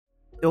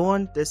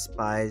Don't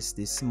despise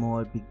the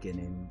small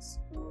beginnings,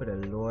 for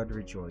the Lord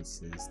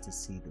rejoices to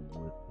see the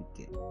work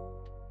begin.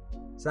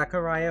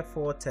 Zechariah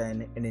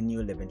 4:10 in the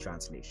New Living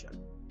Translation.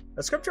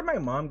 A scripture my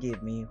mom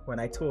gave me when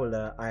I told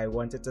her I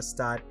wanted to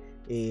start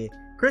a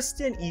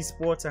Christian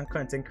esports and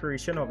content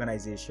creation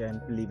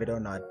organization, believe it or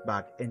not,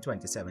 back in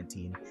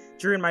 2017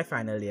 during my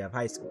final year of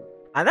high school.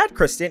 And that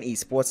Christian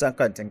esports and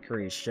content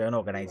creation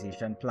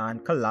organization plan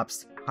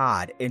collapsed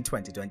hard in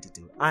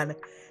 2022. And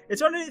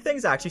it's one of the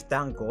things I actually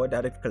thank God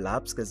that it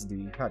collapsed, because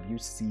have you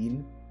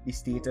seen the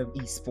state of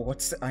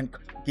esports and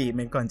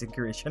gaming content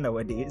creation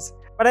nowadays?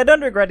 But I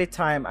don't regret the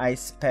time I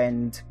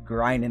spent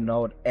grinding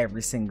out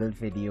every single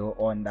video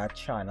on that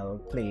channel,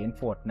 playing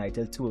Fortnite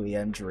till 2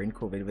 a.m. during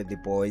COVID with the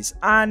boys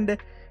and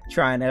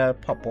trying to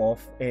pop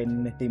off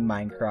in the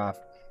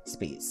Minecraft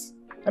space.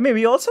 I mean,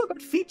 we also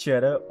got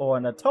featured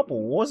on a Top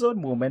Warzone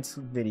Moments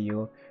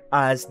video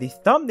as the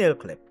thumbnail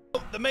clip.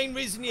 The main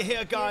reason you're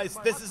here, guys,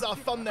 this is our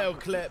thumbnail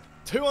clip.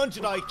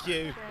 200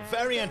 IQ,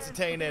 very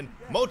entertaining,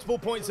 multiple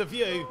points of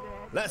view.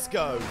 Let's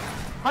go.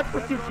 Hot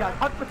pursuit, John.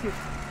 Hot pursuit.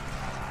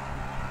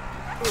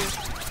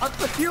 Hot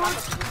pursuit.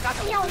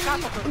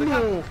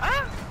 No.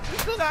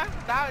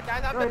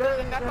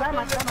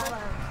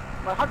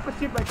 Hot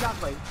pursuit by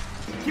Jack, boy.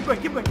 Keep going.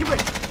 Keep going. Keep going.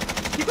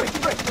 Keep going.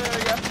 Keep going.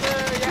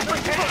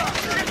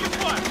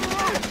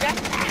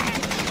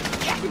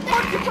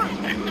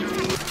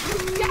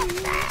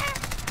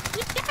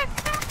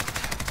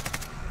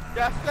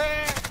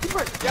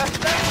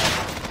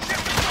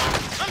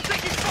 I'm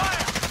taking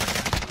fire.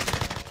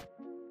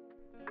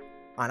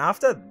 And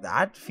after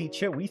that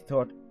feature, we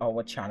thought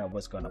our channel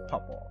was gonna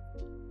pop off,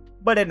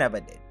 but it never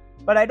did.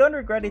 But I don't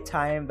regret the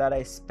time that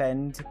I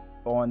spent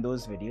on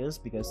those videos,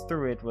 because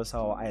through it was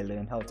how I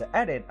learned how to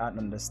edit and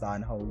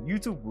understand how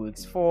YouTube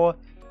works for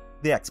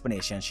the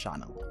Xplanations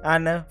channel.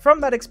 And from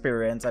that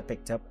experience, I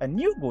picked up a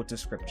new go-to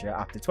scripture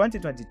after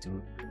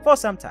 2022 for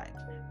some time,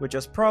 which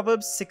was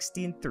Proverbs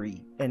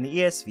 16:3 in the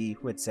ESV,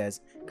 which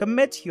says,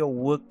 "Commit your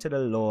work to the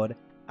Lord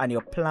and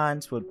your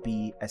plans will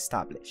be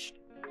established."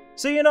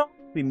 So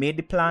we made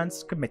the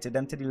plans, committed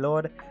them to the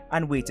Lord,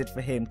 and waited for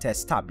Him to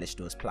establish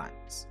those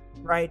plans,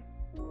 right?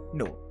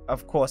 No,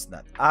 of course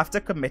not. After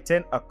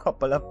committing a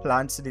couple of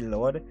plans to the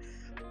Lord,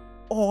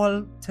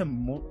 all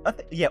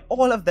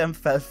of them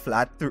fell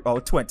flat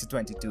throughout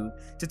 2022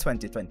 to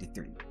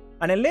 2023.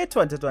 And in late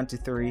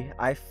 2023,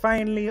 I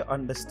finally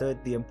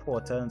understood the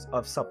importance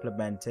of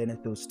supplementing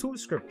those two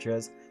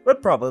scriptures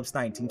with Proverbs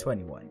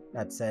 19:21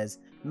 that says,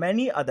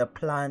 "Many are the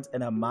plans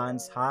in a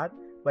man's heart,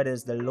 but it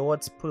is the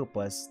Lord's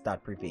purpose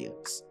that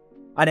prevails."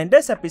 And in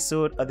this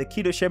episode of the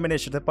Kedoshim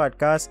Initiative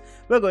Podcast,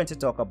 we're going to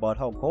talk about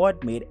how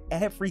God made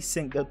every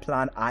single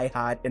plan I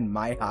had in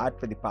my heart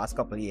for the past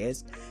couple of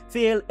years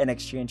fail in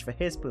exchange for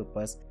His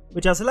purpose,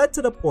 which has led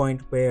to the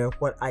point where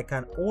what I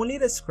can only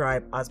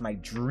describe as my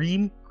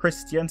dream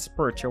Christian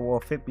spiritual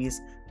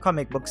warfare-based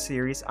comic book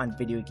series and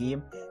video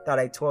game that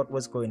I thought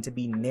was going to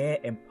be near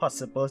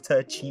impossible to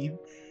achieve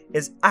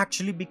is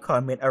actually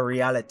becoming a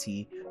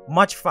reality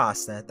much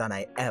faster than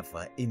I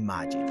ever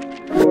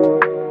imagined.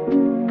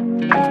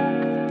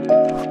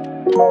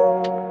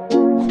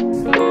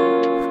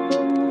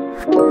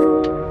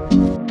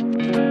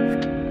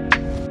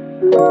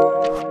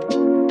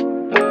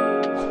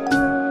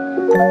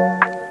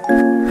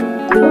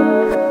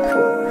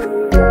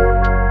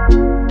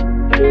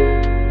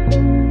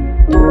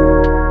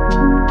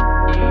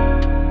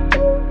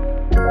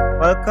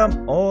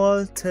 Welcome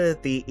all to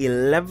the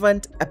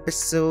 11th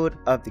episode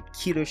of the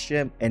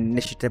Kedoshim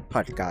Initiative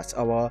Podcast,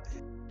 our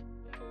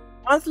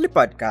monthly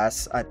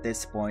podcast at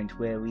this point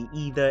where we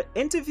either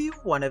interview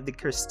one of the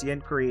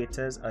Christian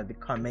creators of the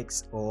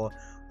comics or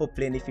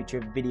hopefully in the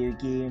future video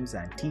games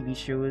and TV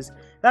shows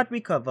that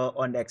we cover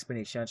on the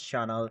Xplanations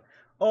channel,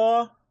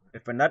 or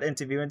if we're not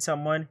interviewing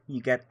someone,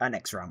 you get an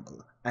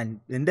X-Ramble.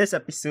 And in this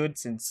episode,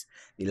 since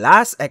the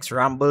last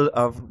X-Ramble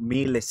of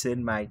me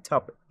listing my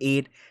top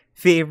 8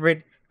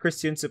 favorite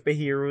Christian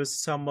superheroes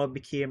summer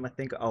became, I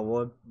think,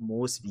 our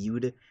most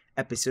viewed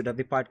episode of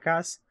the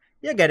podcast,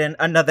 you're getting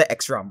another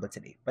X-Ramble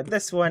today. But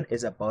this one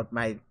is about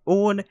my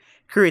own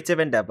creative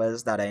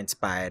endeavors that are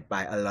inspired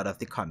by a lot of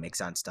the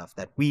comics and stuff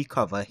that we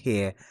cover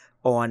here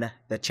on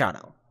the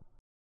channel.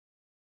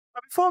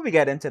 But before we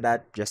get into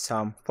that, just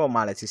some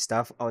formality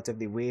stuff out of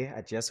the way,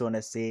 I just want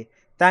to say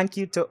thank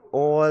you to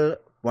all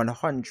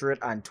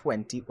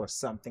 120 or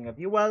something of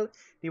you, well,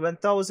 the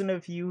 1,000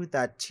 of you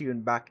that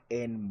tune back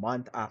in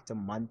month after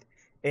month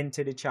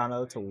into the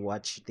channel to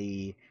watch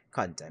the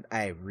content.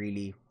 I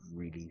really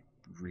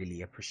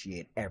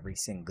appreciate every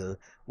single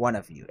one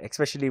of you,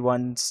 especially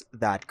ones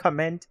that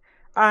comment,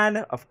 and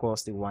of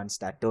course the ones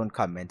that don't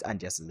comment and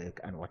just look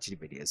and watch the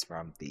videos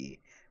from the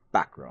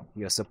background.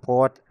 Your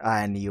support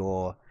and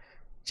your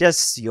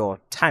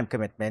time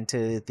commitment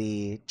to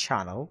the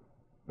channel,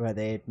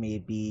 whether it may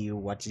be you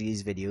watch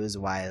these videos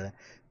while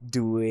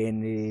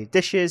doing the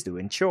dishes,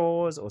 doing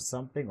chores or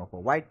something, or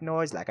for white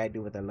noise like I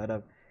do with a lot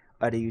of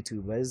other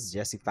YouTubers.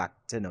 Just the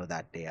fact to know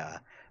that there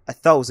are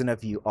 1,000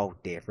 of you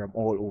out there from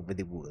all over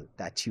the world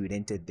that tune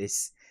into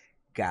this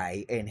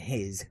guy in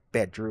his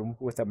bedroom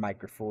with a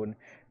microphone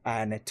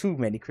and too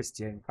many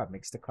Christian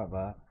comics to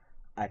cover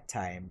at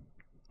time.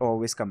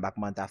 Always come back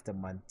month after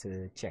month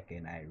to check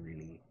in. I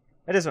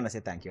just want to say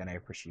thank you, and I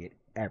appreciate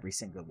every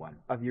single one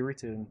of you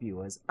return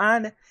viewers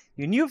and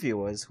you new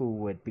viewers who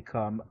would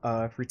become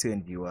a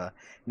return viewer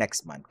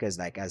next month. Because,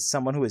 like, as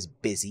someone who is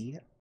busy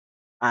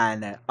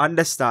and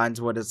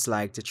understands what it's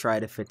like to try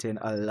to fit in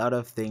a lot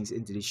of things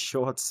into the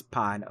short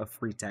span of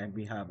free time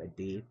we have a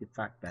day, the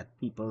fact that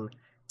people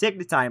take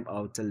the time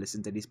out to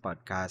listen to these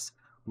podcasts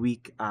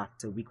week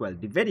after week, well,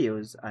 the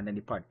videos and then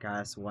the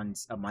podcast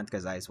once a month,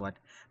 because that is what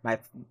my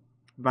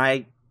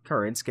my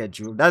current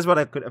schedule, that's what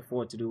I could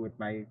afford to do with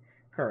my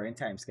current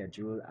time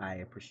schedule. I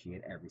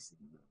appreciate every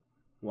single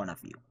one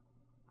of you.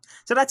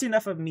 So that's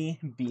enough of me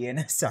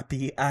being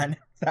happy and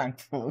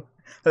thankful.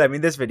 Well, I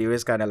mean, this video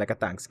is kind of like a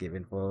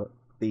Thanksgiving for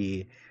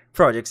the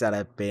projects that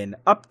I've been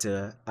up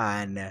to.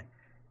 And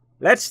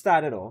let's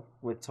start it off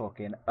with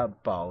talking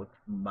about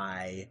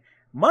my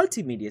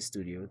multimedia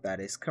studio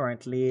that is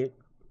currently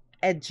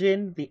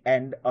edging the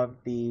end of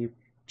the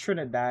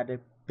Trinidad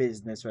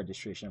business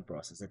registration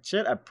process.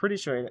 I'm pretty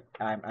sure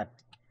I'm at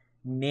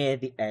near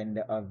the end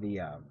of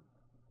the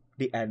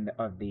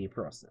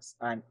process.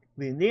 And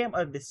the name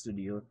of the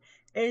studio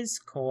is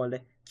called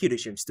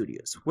Kedoshim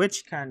Studios,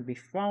 which can be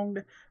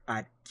found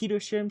at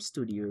Kedoshim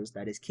Studios,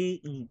 that is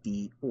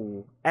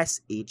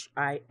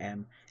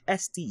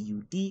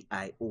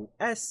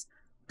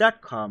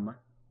KEDOSHIMSTUDIOS.com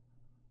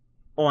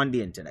on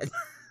the internet.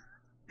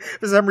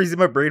 For some reason,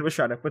 my brain was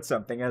trying to put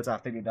something else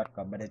after the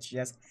 .com, but it's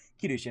just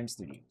Kedoshim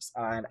Studios.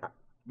 And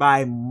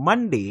by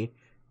Monday,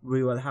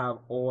 we will have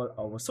all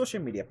our social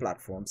media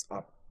platforms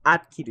up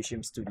at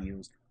Kedoshim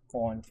Studios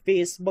on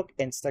Facebook,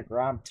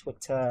 Instagram,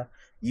 Twitter,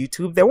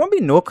 YouTube. There won't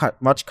be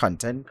much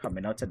content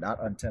coming out of that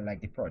until like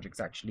the projects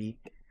actually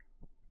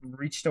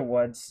reach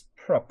towards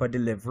proper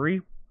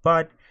delivery.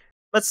 But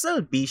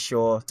still be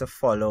sure to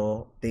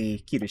follow the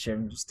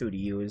Kedoshim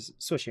Studios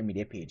social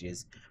media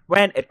pages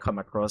when it come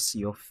across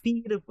your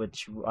feed,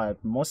 which I'll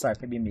most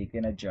likely be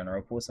making a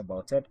general post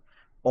about it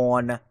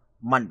on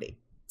Monday.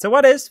 So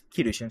what is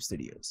Kedoshim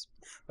Studios?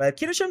 Well,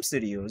 Kedoshim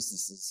Studios,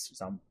 this is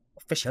some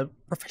official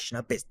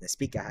professional business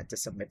speak I had to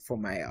submit for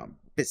my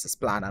business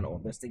plan and all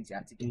those things you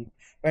have to do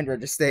when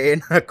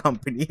registering a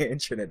company in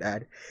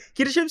Trinidad.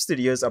 Kedoshim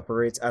Studios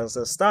operates as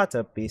a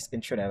startup based in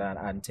Trinidad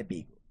and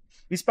Tobago.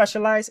 We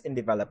specialize in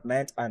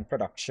development and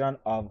production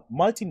of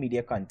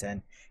multimedia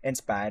content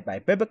inspired by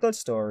biblical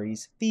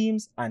stories,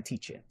 themes, and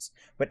teachings.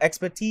 With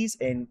expertise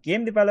in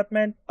game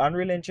development,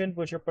 Unreal Engine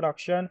virtual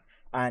production,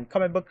 and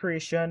comic book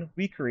creation,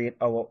 we create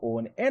our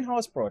own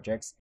in-house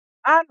projects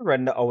and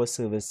render our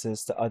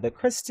services to other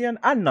Christian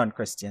and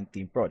non-Christian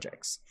themed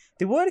projects.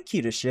 The word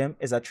Kedoshim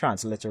is a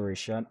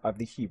transliteration of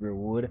the Hebrew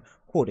word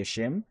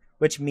Kedoshim,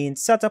 which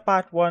means set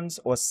apart ones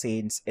or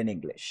saints in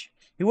English.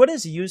 The word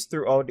is used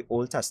throughout the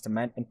Old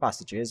Testament in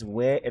passages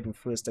where it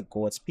refers to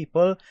God's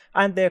people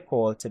and their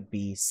call to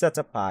be set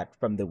apart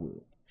from the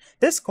world.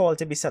 This call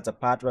to be set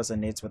apart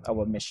resonates with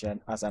our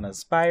mission as an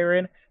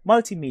aspiring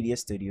multimedia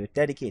studio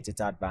dedicated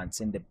to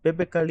advancing the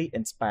biblically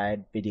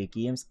inspired video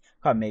games,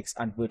 comics,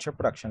 and virtual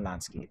production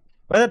landscape,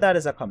 whether that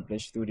is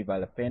accomplished through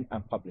developing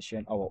and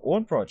publishing our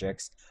own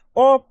projects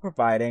or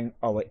providing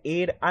our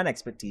aid and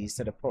expertise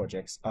to the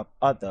projects of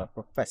other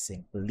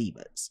professing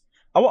believers.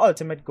 Our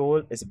ultimate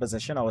goal is to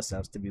position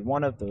ourselves to be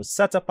one of those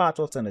set-apart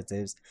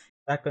alternatives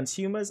that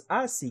consumers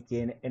are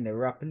seeking in the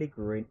rapidly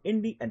growing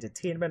indie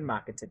entertainment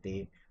market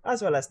today,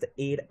 as well as to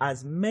aid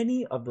as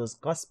many of those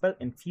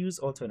gospel-infused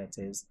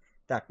alternatives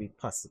that we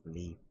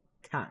possibly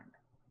can.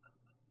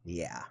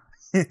 Yeah.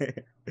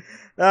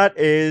 That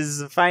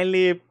is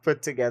finally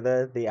put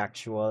together the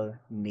actual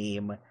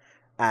name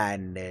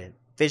and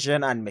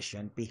vision and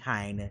mission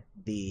behind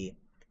the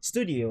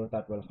studio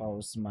that will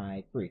house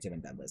my creative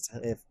endeavors.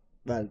 I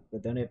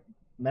don't know if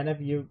many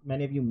of you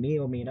may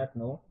or may not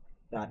know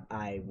that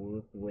I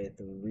work with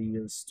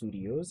Real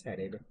Studios,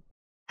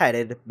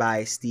 headed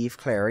by Steve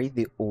Clary,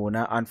 the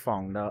owner and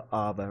founder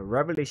of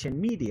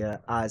Revelation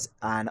Media, as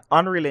an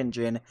Unreal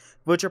Engine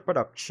virtual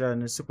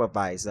production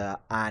supervisor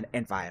and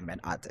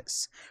environment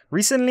artist.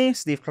 Recently,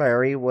 Steve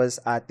Clary was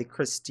at the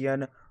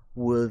Christian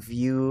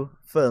Worldview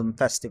Film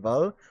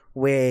Festival,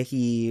 where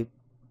he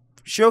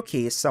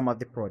showcase some of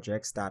the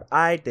projects that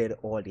I did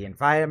all the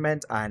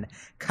environment and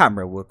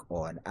camera work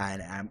on,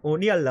 and I'm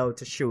only allowed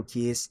to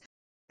showcase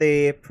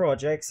the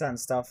projects and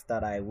stuff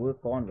that I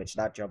work on, which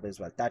that job is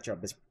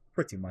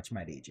pretty much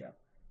my day job.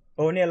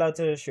 Only allowed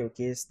to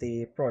showcase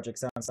the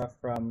projects and stuff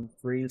from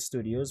Real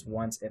Studios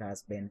once it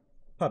has been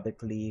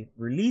publicly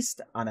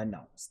released and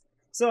announced.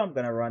 So I'm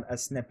gonna run a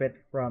snippet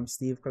from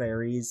Steve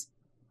Clary's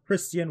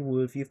Christian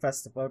Worldview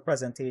Festival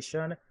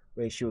presentation,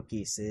 where he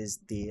showcases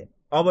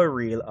our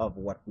reel of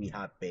what we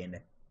have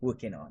been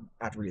working on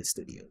at Real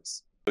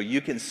Studios.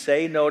 You can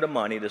say no to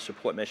money to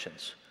support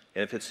missions.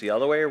 And if it's the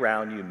other way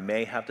around, you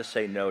may have to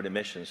say no to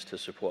missions to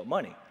support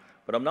money.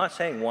 But I'm not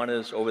saying one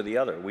is over the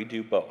other. We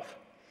do both.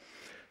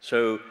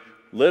 So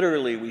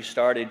literally, we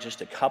started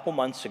just a couple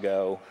months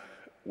ago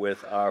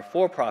with our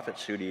for-profit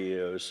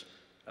studios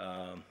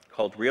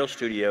called Real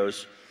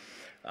Studios.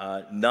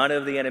 None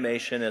of the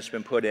animation has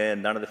been put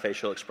in, none of the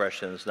facial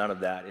expressions, none of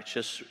that. It's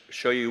just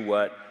show you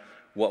what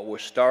we're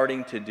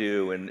starting to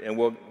do, and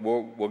we're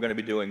going to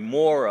be doing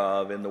more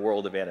of in the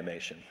world of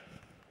animation.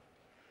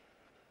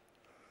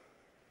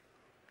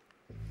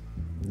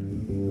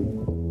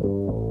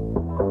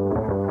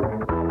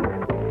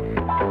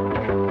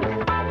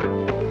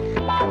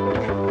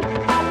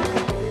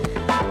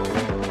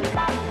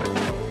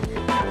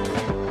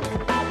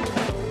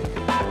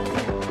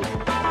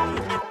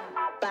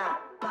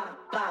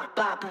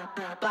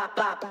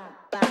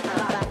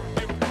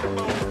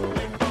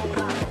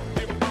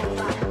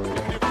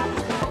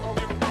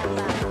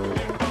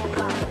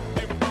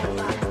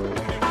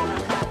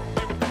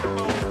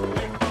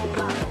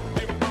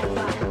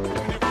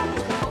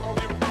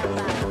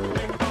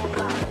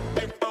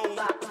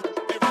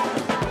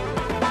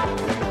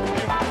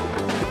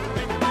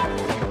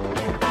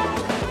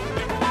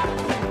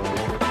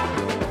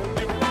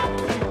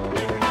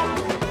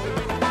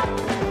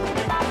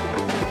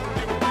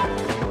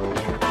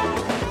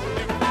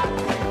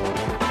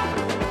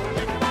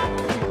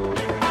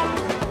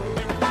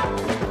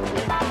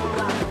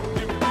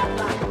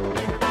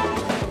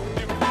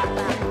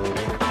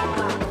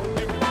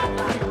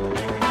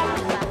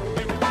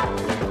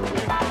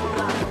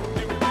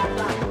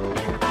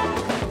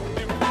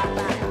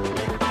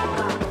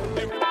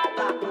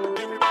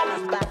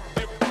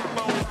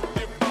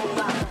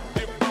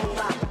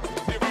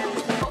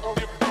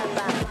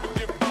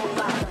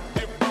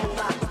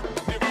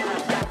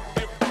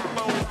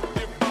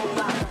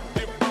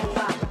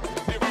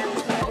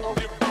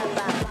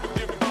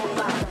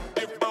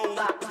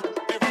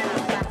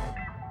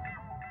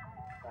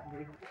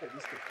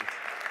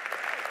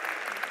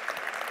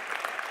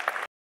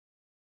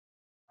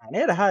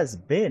 And it has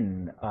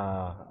been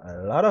a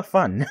lot of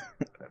fun,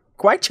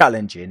 quite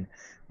challenging,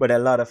 but a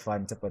lot of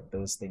fun to put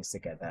those things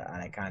together.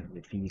 And I can't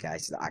wait for you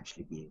guys to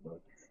actually be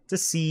able to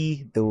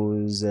see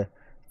those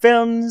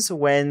films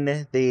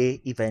when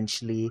they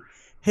eventually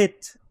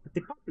hit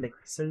the public.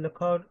 So look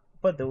out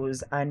for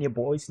those and your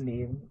boy's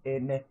name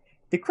in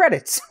the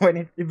credits when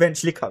it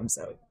eventually comes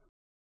out.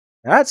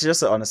 That's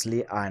just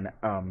honestly an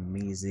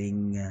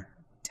amazing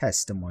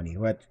testimony.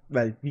 Well,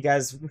 you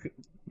guys,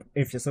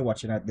 if you're still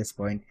watching at this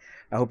point,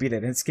 I hope you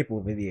didn't skip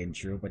over the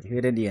intro, but you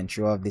heard in the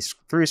intro of these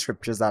 3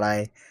 scriptures that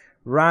I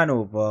ran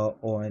over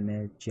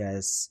on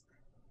just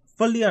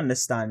fully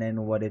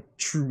understanding what it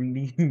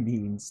truly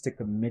means to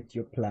commit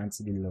your plans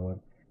to the Lord,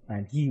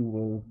 and He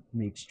will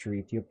make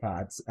straight your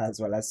paths, as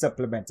well as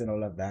supplementing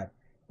all of that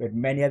with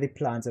many of the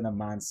plans in a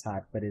man's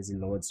heart, but is the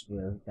Lord's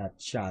will that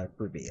shall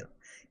prevail.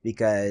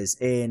 Because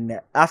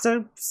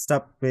after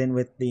stopping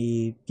with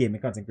the gaming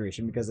content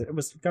creation, because it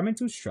was becoming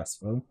too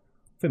stressful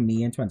for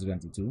me in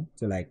 2022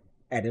 to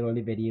edit all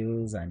the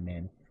videos and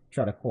then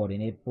try to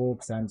coordinate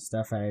folks and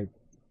stuff, I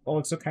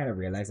also kind of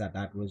realized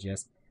that was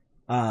just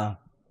my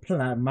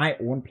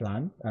own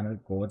plan and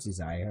God's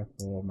desire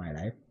for my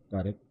life.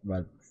 Got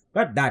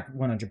that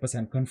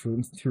 100%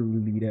 confirmed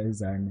through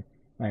leaders and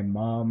my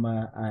mom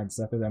and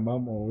stuff. My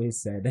mom always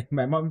said,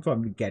 my mom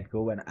from the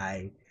get-go, when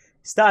I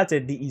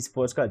started the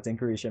esports content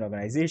creation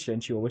organization,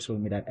 she always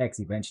told me that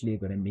eventually you're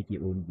going to make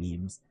your own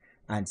games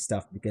and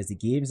stuff, because the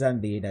games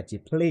that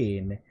you're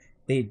playing,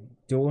 they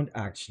don't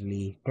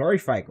actually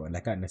glorify God.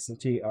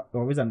 She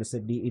always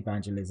understood the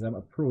evangelism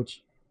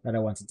approach that I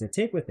wanted to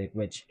take with it,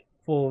 which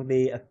for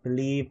I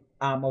believe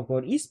Arm of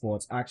God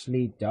Esports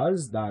actually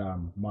does that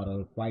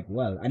model quite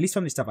well, at least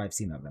from the stuff I've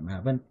seen of them. I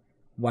haven't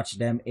watched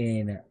them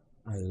in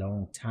a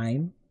long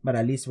time, but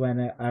at least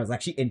when I was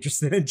actually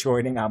interested in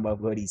joining Arm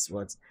of God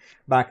Esports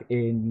back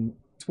in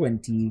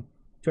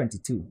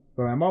 2022.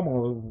 But my mom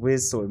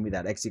always told me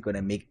that actually going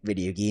to make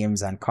video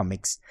games and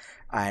comics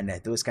and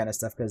those kind of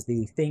stuff, because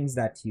the things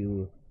that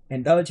you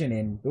indulge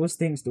in, those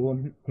things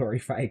don't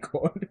glorify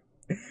God.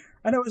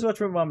 And I was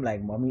watching my mom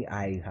like, Mommy,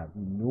 I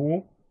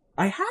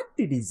had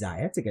the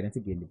desire to get into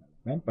game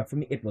development, but for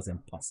me it was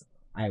impossible.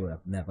 I would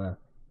have never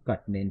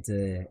gotten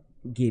into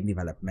game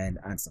development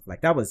and stuff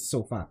like that. Was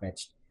so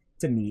far-fetched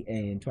to me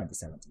in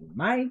 2017.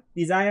 My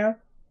desire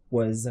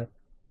was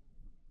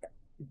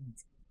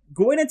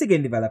going into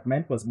game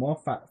development was more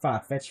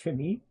far-fetched for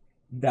me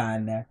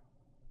than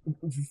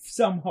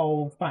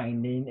somehow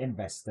finding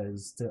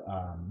investors to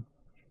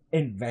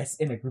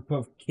invest in a group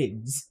of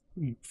kids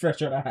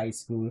fresh out of high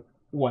school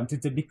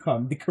wanted to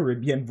become the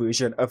Caribbean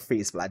version of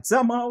Faceplant.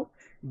 Somehow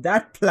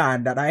that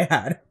plan that I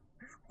had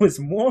was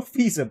more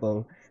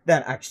feasible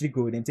than actually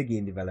going into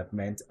game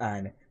development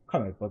and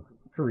comic book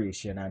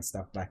creation and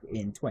stuff back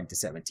in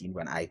 2017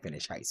 when I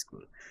finished high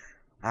school.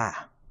 I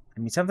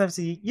mean, sometimes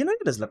you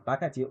just look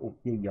back at your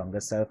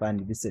younger self and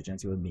the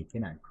decisions you were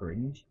making and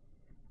cringe.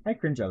 I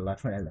cringe a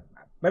lot when I look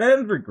back, but I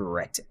don't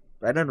regret it.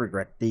 I don't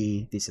regret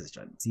the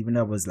decisions, even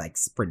though I was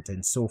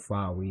sprinting so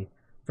far away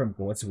from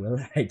God's will.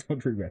 I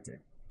don't regret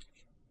it.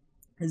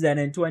 Then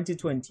in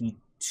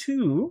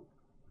 2022,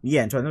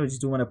 in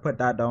 2022, when I put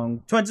that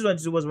down,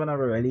 2022 was when I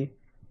really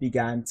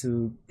began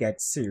to get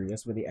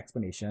serious with the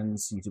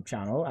Xplanations YouTube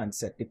channel and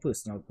set the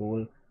personal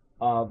goal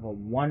of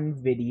one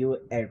video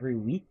every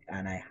week,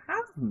 and I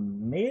have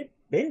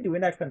been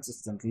doing that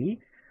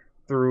consistently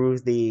through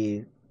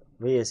the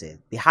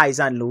highs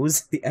and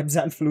lows, the ebbs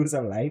and flows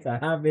of life. I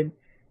have been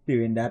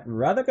doing that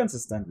rather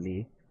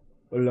consistently,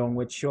 along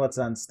with shorts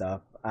and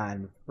stuff.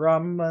 And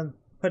from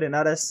putting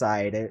that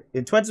aside,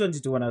 in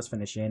 2022, when I was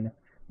finishing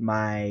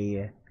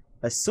my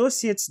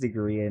associate's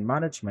degree in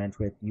management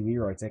with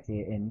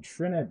UWI in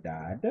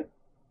Trinidad,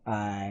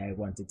 I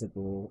wanted to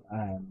go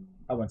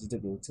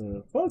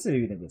to Fulton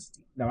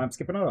University. Now I'm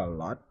skipping out a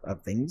lot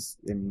of things,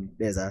 and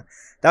that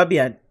would be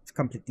a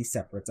completely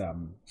separate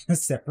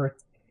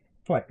separate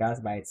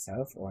podcast by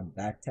itself on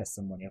that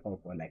testimony of how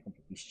God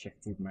completely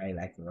shifted my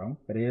life around.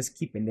 But it is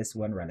keeping this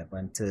one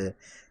relevant to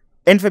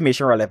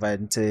information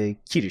relevant to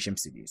Kedoshim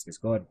Studios, because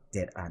God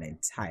did an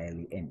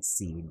entirely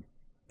insane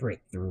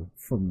breakthrough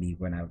for me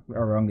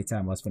around the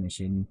time I was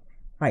finishing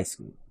high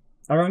school.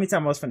 Around the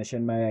time I was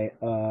finishing my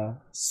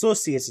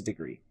associate's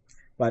degree.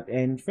 But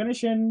when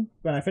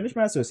I finished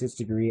my associate's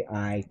degree,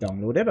 I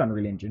downloaded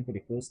Unreal Engine for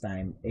the first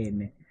time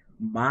in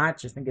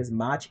March. I think it's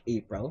March,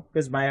 April,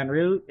 because my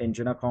Unreal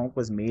Engine account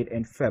was made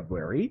in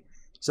February.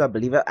 So I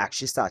believe I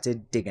actually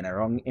started digging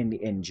around in the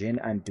engine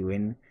and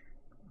doing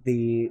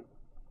the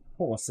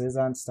courses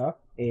and stuff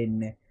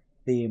in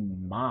the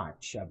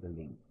March, I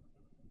believe.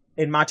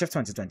 In March of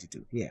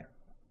 2022, yeah.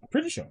 I'm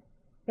pretty sure.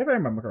 If I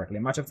remember correctly,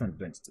 March of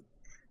 2022.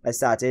 I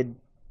started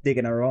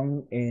digging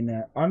around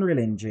in Unreal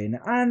Engine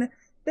and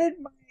did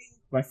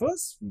my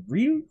first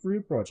real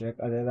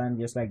project, other than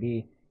just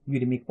the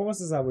Udemy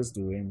courses I was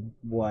doing,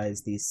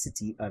 was the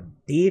City of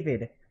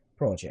David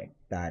project.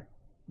 That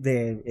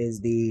there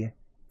is the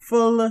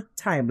full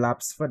time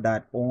lapse for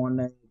that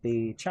on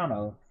the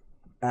channel.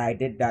 I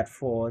did that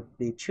for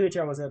the church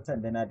I was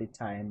attending at the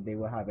time. They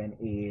were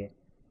having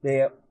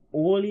their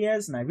All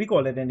Year's Night. We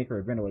call it in the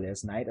Caribbean All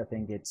Year's Night. I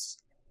think it's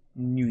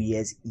New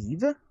Year's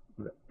Eve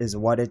is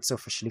what it's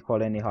officially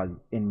called in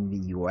the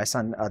US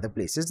and other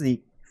places.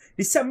 The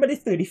December the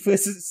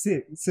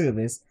 31st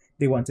service,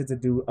 they wanted to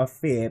do a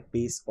fair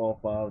based off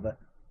of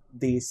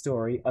the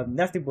story of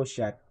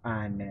Mephibosheth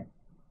and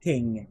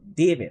King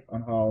David,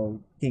 on how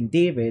King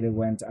David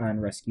went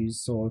and rescued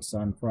Saul's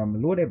son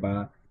from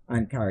Lodebar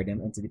and carried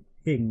him into the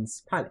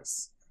king's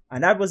palace.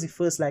 And that was the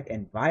first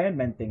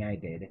environment thing I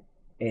did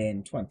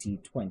in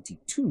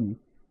 2022.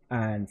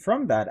 And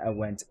from that, I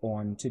went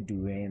on to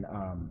doing,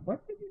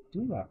 what did we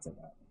do after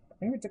that? I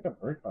think we took a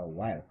break for a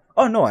while.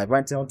 Oh no, I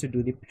went on to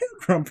do the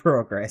Pilgrim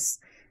Progress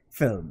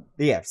film.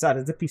 Yeah,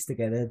 started to piece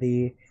together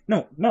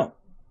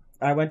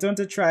I went on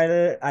to try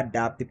to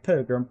adapt the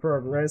Pilgrim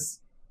Progress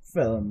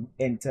film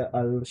into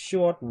a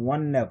short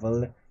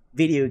one-level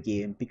video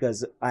game,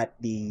 because at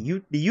the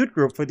youth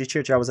group for the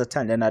church I was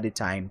attending at the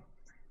time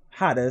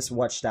had us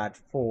watch that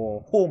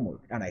for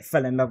homework, and I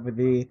fell in love with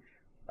the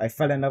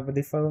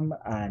film,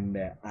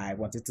 and I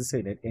wanted to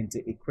turn it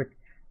into a quick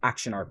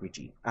action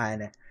RPG.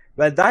 And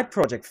that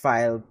project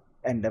file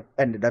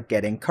ended up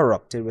getting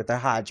corrupted with a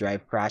hard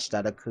drive crash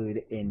that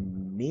occurred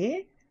in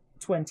May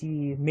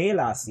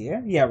last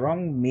year. Yeah,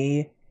 around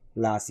May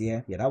last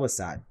year. Yeah, that was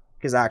sad,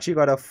 because I actually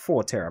got a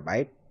 4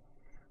 terabyte.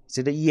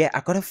 So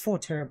I got a 4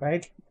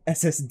 terabyte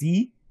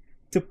SSD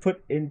to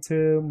put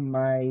into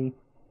my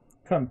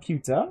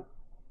computer.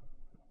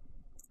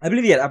 I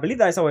believe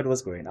that's how it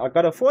was going. I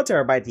got a 4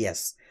 terabyte,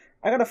 yes.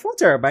 I got a 4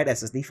 terabyte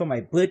SSD for my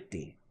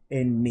birthday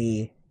in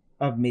May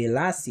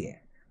last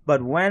year.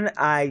 But when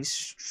I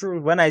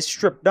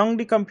stripped down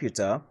the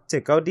computer,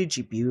 take out the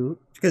GPU,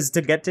 because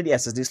to get to the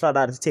SSD slot,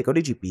 I had to take out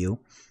the GPU.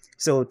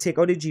 So take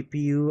out the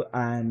GPU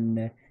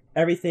and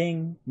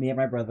everything. Me and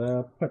my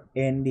brother put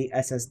in the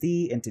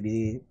SSD into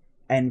the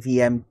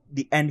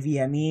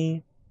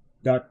NVMe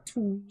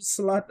 .2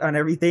 slot and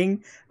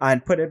everything,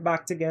 and put it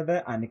back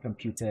together, and the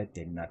computer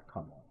did not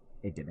come on.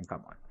 It didn't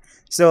come on.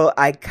 So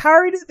I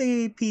carried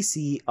the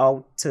PC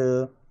out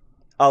to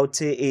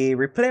a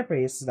repair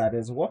place that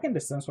is walking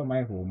distance from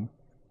my home.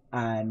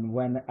 And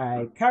when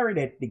I carried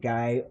it, the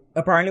guy,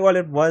 apparently what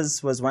it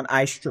was when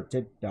I stripped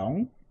it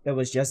down, there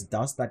was just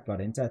dust that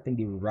got into, I think,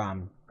 the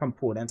RAM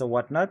component or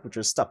whatnot, which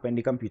was stopping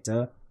the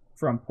computer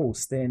from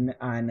posting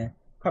and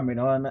coming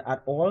on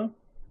at all.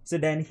 So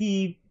then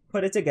he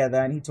put it together,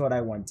 and he thought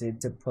I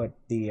wanted to put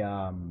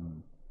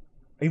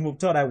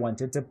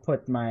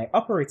my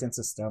operating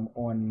system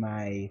on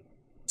my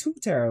 2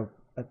 terabyte.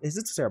 Is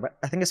it 2 terabyte?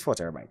 I think it's 4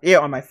 terabyte. Yeah,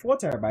 on my 4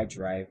 terabyte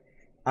drive.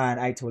 And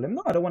I told him,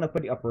 no, I don't want to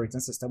put the operating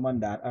system on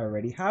that. I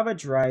already have a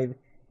drive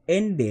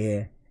in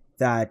there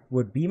that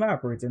would be my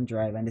operating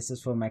drive, and this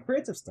is for my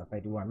creative stuff. I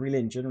do Unreal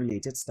Engine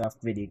related stuff,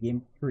 video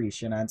game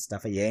creation and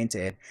stuff a year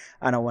into it,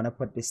 and I want to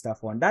put this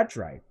stuff on that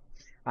drive.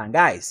 And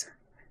guys,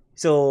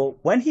 so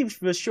when he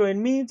was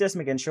showing me, just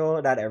making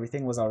sure that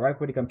everything was alright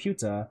with the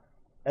computer,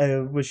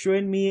 was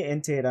showing me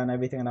into it and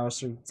everything, and I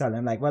was telling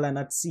him well, I'm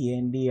not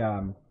seeing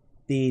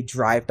the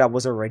drive that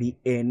was already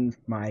in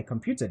my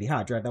computer, the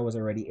hard drive that was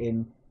already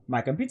in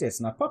my computer. It's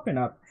not popping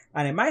up.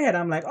 And in my head,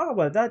 I'm oh,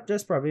 well, that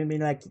just probably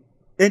mean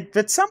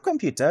with some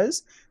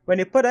computers, when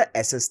you put a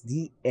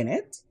SSD in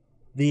it,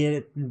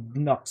 they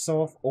knocks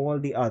off all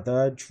the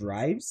other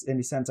drives in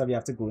the sense of you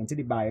have to go into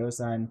the BIOS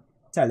and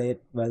tell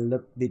it, well,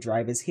 look, the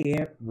drive is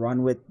here,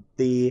 run with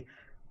the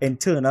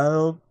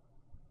internal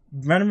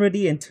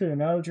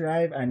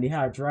drive and the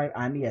hard drive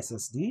and the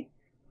SSD.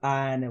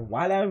 And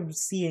while I'm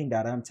seeing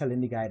that, I'm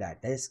telling the guy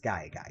that this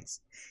guy, guys,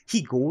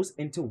 he goes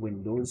into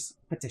Windows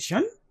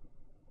partition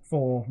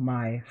for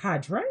my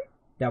hard drive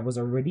that was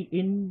already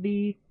in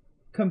the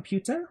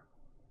computer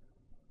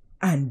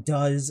and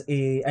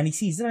he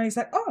sees it and he's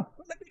like, oh,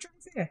 let me try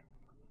it here.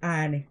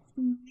 And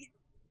he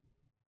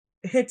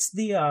hits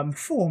the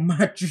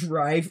format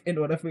drive in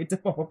order for it to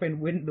pop up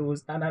in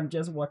Windows, and I'm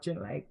just watching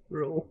like,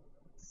 bro,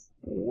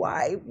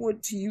 why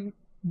would you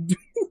do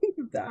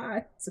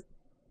that?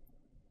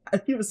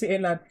 And he was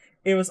saying that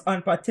it was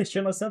on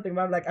partition or something,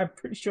 but I'm like, I'm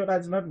pretty sure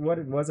that's not what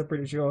it was. I'm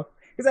pretty sure,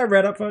 because I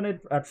read up on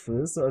it at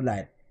first. So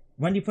like,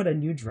 when you put a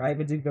new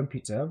drive into the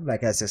computer, like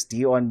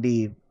SSD on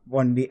the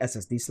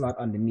SSD slot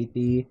underneath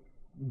the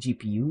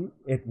GPU,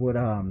 it would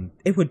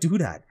do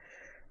that.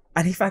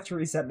 And he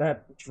factory set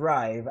that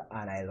drive,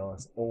 and I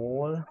lost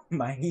all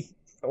my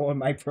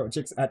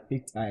projects at the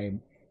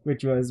time,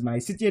 which was my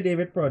City of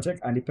David project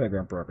and the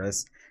Pilgrim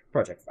Progress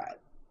project file.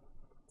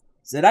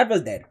 So that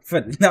was dead.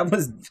 That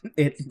was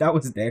it. That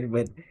was dead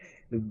with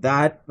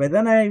that. But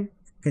then I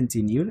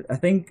continued. I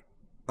think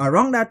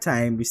around that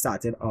time we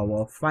started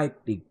our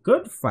Fight the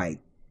Good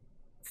Fight,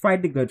 the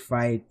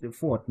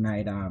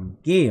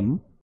Fortnite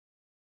game.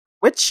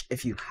 Which,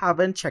 if you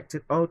haven't checked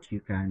it out, you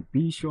can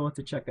be sure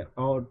to check it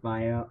out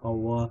via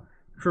our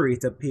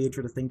creator page,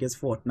 which I think is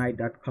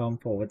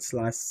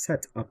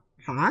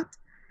fortnite.com/setapart.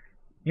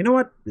 You know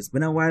what? It's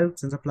been a while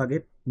since I plugged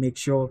it. Make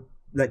sure,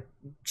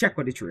 check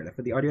out the trailer.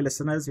 For the audio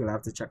listeners, you'll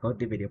have to check out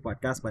the video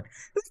podcast, but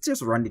let's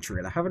just run the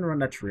trailer. I haven't run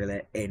that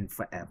trailer in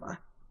forever.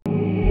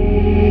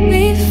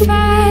 We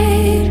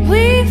fight,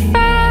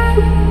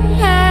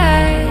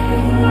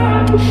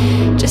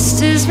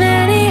 just as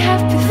many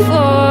have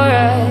before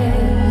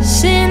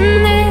us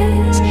in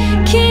this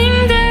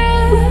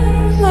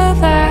kingdom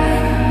of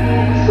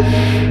ours.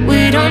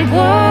 We don't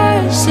war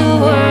as the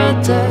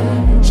world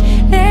does.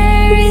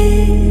 There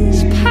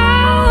is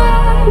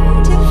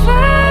power divine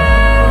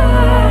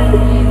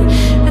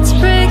that's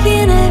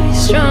breaking every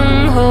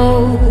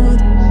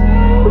stronghold,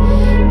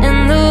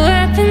 and the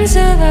weapons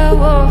of our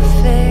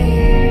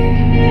warfare,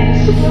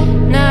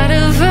 not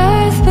of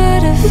earth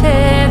but of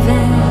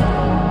heaven.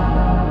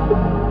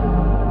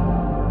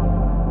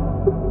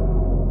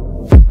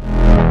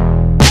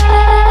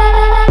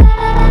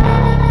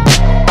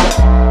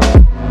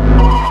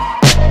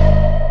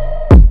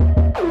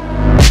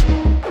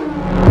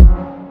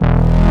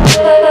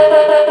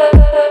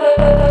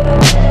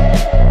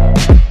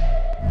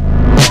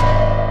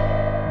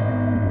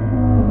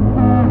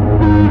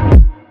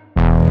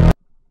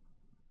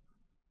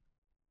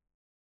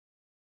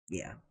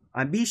 Yeah,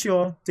 and be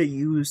sure to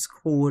use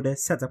code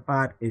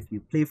SETAPART if you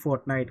play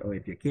Fortnite, or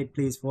if your kid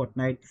plays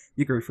Fortnite.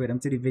 You can refer them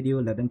to the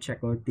video, let them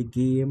check out the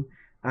game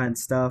and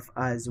stuff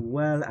as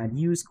well, and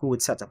use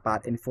code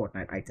SETAPART in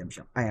Fortnite item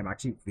shop. I am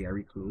actually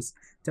very close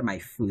to my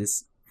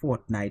first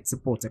Fortnite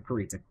supporter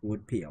creator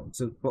code payout.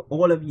 So for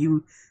all of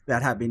you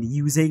that have been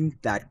using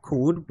that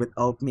code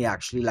without me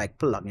actually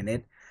plugging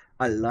it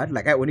a lot,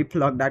 I only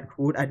plugged that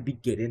code at the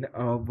beginning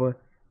of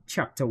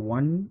chapter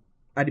 1,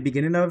 at the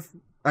beginning of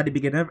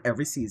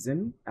every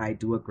season. I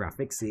do a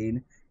graphic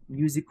saying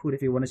use the code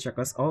if you want to check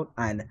us out,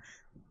 and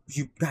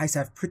you guys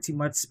have pretty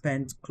much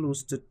spent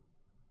close to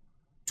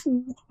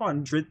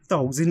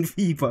 200,000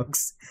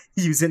 V-Bucks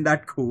using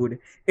that code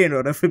in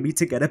order for me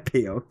to get a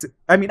payout.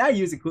 I mean, I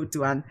use the code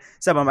too, and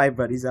some of my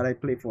buddies that I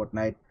play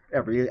Fortnite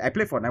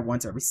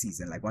once every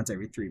season, once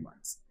every 3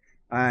 months,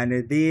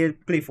 and they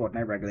play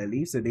Fortnite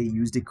regularly, so they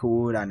use the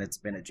code, and it's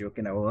been a joke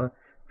in our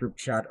group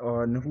chat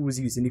on who's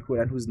using the code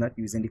and who's not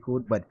using the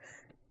code, but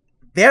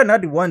they're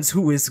not the ones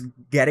who is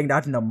getting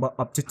that number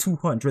up to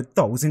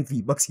 200,000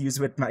 V-Bucks used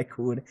with my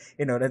code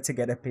in order to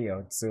get a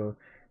payout. So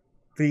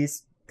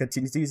please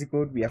continue to use the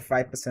code. We are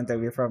 5%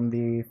 away from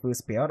the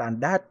first payout, and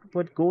that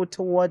would go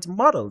towards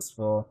models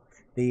for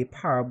the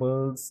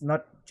parables,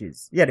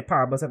 the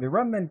parables of the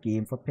Runman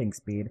game for Pink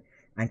Spade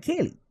and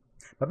Kaylee.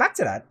 But back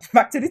to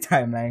the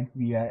timeline.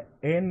 We are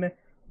in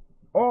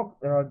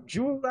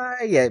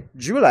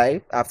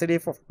July, after the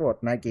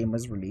Fortnite game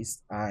was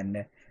released,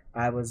 and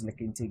I was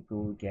looking to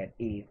go get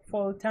a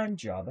full-time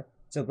job.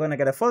 So going to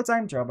get a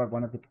full-time job at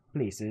one of the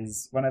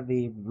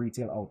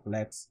retail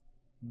outlets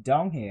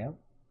down here.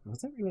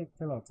 Was it really a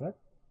retail outlet?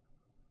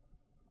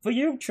 For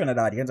you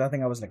Trinidadians, I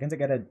think I was looking to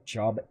get a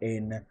job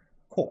in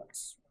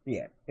Courts.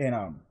 Yeah,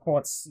 in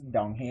Courts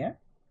down here.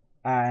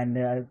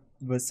 And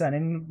was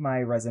sending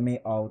my resume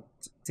out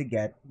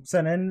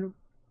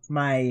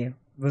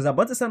was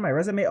about to send my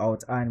resume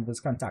out, and was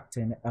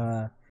contacting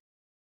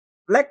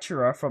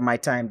lecturer from my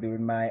time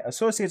doing my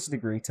associate's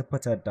degree to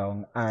put her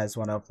down as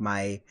one of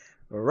my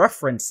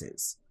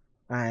references.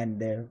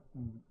 And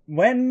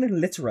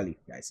when literally,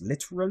 I say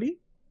literally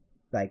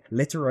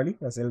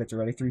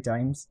 3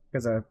 times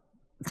because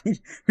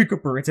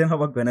recuperating how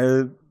we're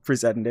gonna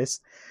present this.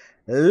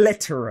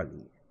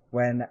 literally,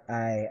 when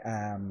I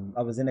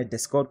was in a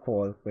Discord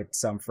call with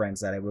some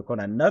friends that I work on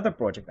another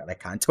project that I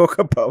can't talk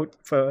about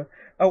for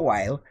a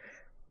while.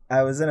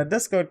 I was in a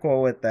Discord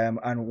call with them,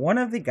 and one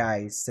of the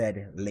guys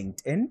said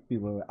LinkedIn. We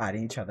were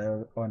adding each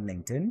other on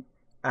LinkedIn,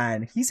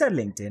 and he said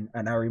LinkedIn,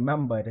 and I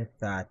remembered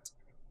that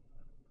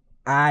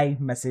I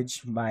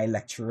messaged my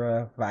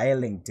lecturer via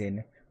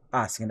LinkedIn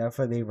asking her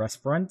for the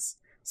reference.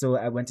 So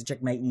I went to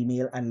check my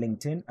email and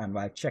LinkedIn, and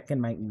while checking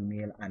my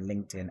email and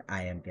LinkedIn,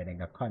 I am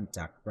getting a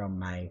contact from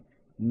my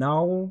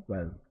now,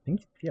 well,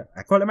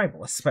 I call it my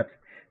boss, but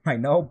my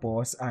now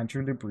boss,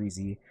 Andrew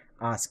Libreezy,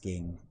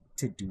 asking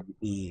to do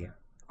a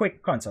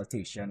quick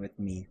consultation with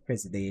me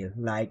because they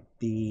like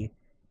the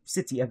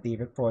City of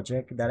David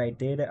project that I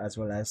did, as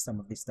well as some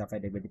of the stuff I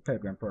did with the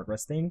Pilgrim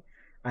Progress thing,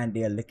 and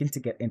they're looking to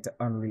get into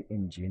Unreal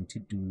Engine to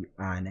do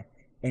an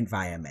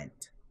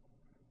environment.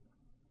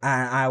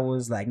 And I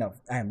was like, no,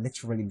 I'm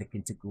literally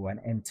looking to go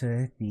and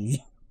enter the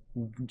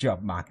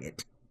job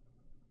market.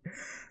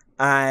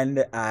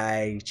 And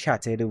I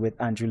chatted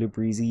with Andrew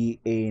Libreezy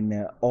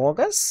in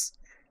August,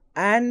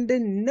 and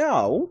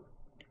now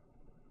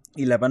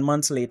 11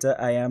 months later,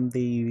 I am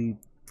the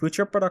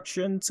virtual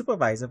production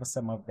supervisor for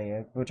some of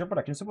their virtual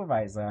production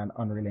supervisor and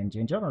Unreal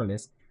Engine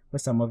generalist for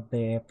some of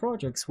their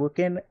projects,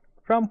 working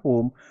from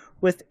home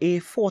with a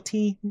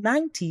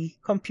 4090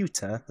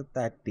 computer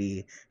that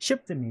they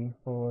shipped to me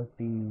for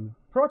the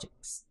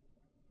projects.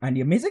 And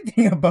the amazing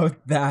thing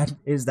about that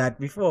is that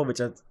before,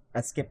 which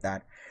I skipped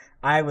that,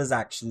 I was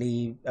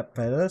actually put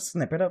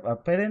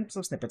in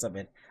some snippets of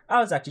it. I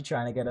was actually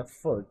trying to get a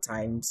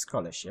full-time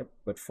scholarship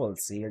with Full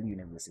Sail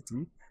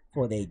University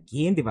for their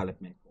game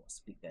development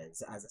course,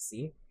 because, as I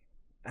say,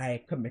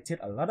 I committed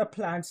a lot of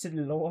plans to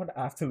the Lord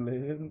after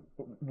learning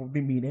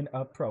the meaning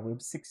of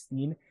Proverbs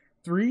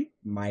 16:3.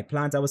 My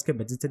plans I was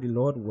committed to the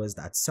Lord was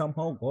that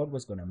somehow God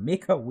was going to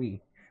make a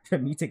way for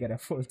me to get a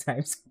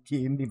full-time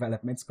game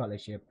development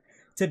scholarship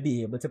to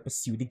be able to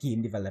pursue the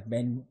game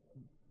development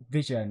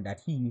vision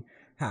that He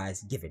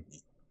has given me.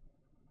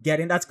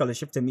 Getting that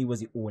scholarship to me was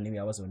the only way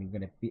I was only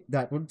going to be,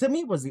 that to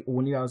me was the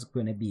only way I was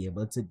going to be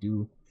able to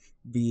do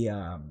the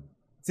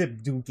to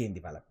do game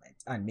development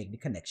and make the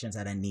connections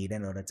that I need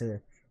in order to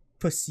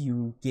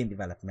pursue game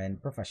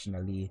development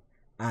professionally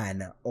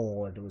and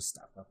all those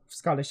stuff. A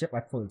scholarship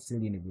at Full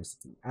Sail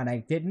University. And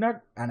I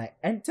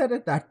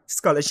entered that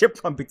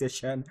scholarship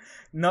competition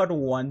not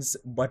once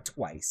but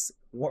twice.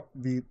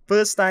 The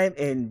first time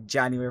in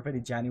January for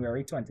the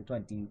January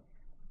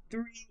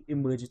 2023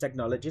 Emerging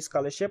Technology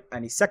Scholarship,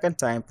 and the second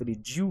time for the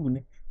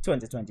June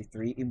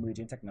 2023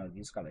 Emerging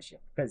Technology Scholarship.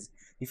 Because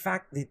the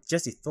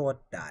thought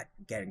that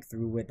getting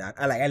through with that,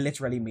 I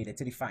literally made it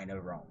to the final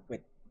round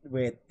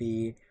with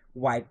the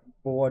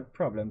whiteboard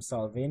problem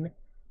solving,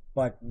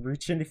 but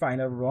reaching the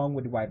final round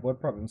with the whiteboard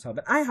problem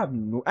solving, I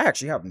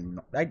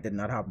did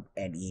not have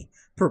any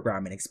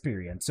programming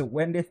experience. So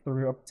when they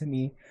threw up to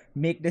me,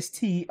 make this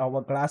T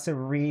hourglass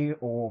array,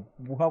 or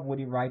what would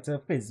you write a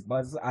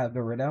FizzBuzz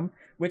algorithm,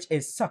 which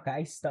is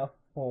Sakai stuff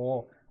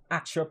for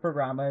actual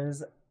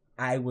programmers,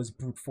 I was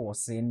brute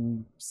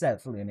forcing,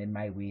 self-learning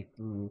my way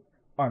through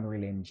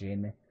Unreal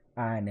Engine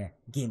and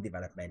game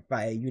development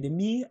via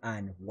Udemy,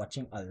 and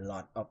watching a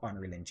lot of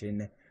Unreal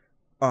Engine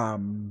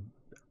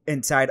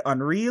inside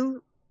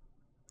Unreal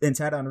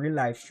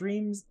live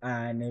streams,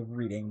 and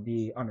reading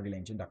the Unreal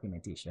Engine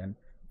documentation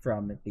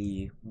from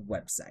the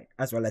website,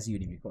 as well as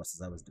Udemy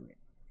courses I was doing.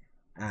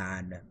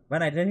 And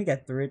when I didn't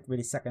get through it with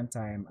the second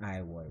time,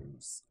 I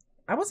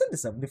wasn't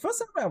the first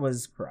time I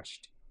was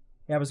crushed.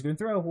 I was going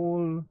through a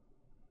whole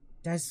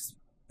that's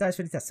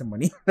for the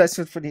testimony.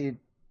 That's for the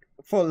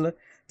full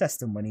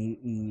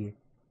testimony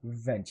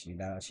eventually.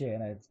 I'll share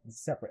in a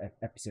separate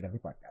episode of the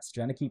podcast.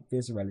 Trying to keep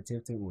this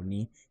relative to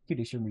only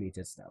Kedoshim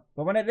related stuff.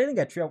 But when I didn't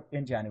get through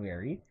in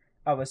January,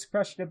 I was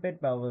crushed a bit,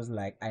 but I was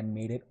like, I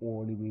made it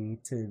all the way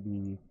to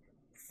the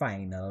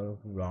final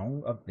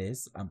round of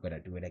this. I'm gonna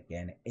do it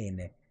again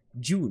in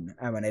June.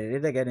 And when I did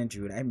it again in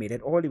June, I made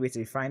it all the way to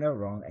the final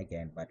round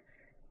again, but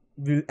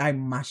I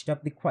mashed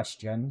up the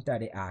question that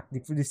they asked,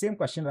 the same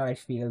question that I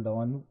failed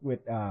on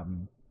with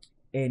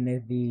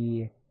in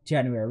the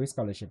January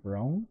scholarship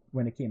round.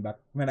 When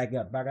I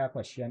got back a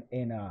question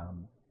in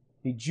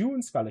the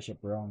June scholarship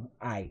round,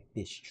 I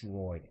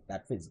destroyed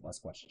that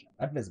FizzBuzz question.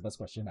 That FizzBuzz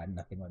question had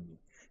nothing on me.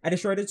 I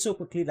destroyed it so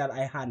quickly that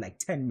I had like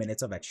 10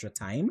 minutes of extra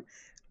time,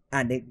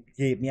 and they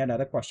gave me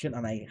another question,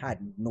 and I had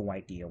no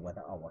idea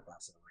whether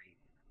hourglass array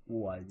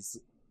was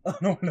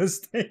on all those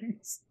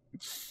things.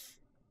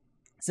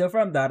 So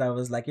from that, I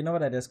was like, you know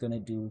what, I'm just going to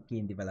do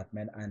game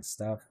development and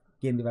stuff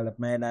on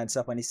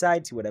the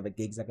side, see whatever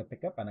gigs I can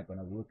pick up, and I'm going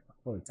to work a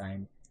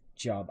full-time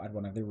job at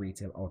one of the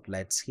retail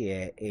outlets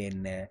here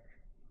in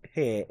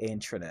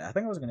Trinidad. I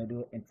think I was going to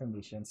do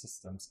information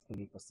systems for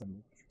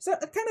so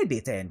a kind of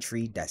data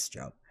entry desk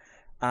job.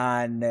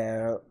 And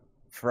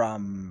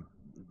from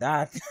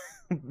that,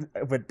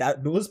 with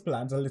those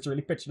plans, I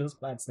literally pitched those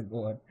plans to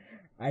go on,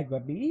 I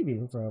got the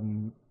email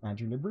from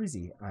Andrew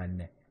Libreezy,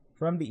 and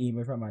from the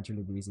email from Andrew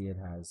Libreezy, it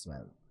has,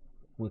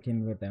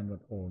 working with them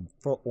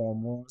for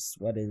almost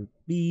what it'll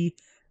be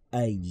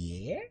a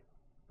year.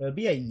 It'll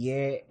be a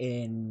year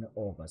in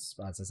August,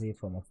 as I say,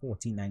 from a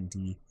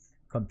 1490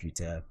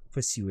 computer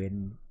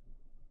pursuing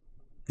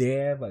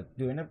there, but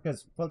doing it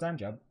because full-time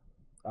job.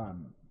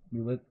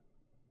 We work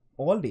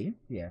all day,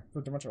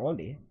 pretty much all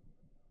day,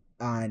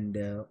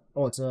 and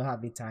also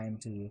have the time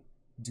to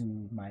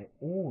do my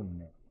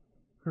own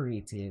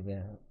creative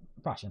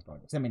passion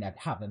projects. I mean, I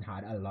haven't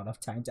had a lot of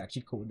time to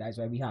actually code. That's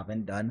why we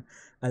haven't done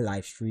a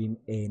live stream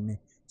in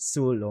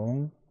so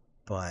long.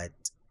 But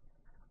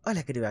all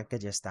I could do, I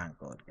could just thank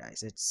God,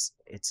 guys.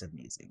 It's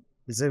amazing.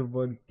 So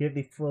we'll give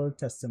the full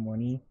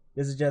testimony.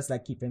 This is just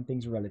like keeping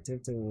things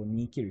relative to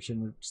me,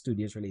 Kedoshim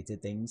Studios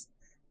related things.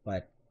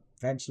 But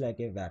eventually I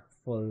give that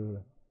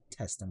full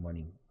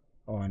testimony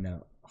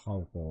on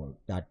how God,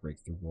 that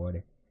breakthrough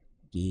God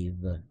gave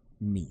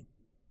me.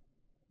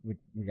 With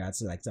regards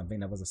to like something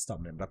that was a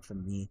stumbling block for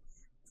me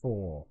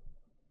for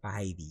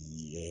 5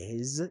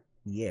 years.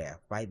 Yeah,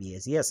 5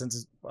 years. Yeah,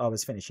 since I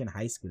was finishing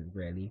high school,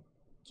 really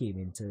came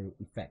into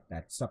effect.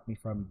 That stopped me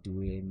from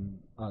doing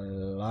a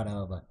lot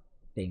of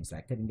things.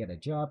 Like couldn't get a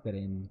job,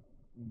 couldn't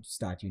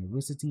start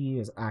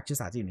university. I actually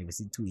started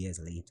university 2 years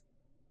late.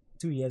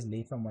 2 years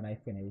late from when I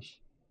finished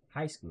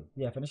high school.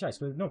 Yeah, I finished high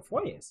school. No,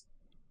 4 years.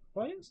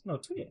 4 years? No,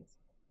 2 years.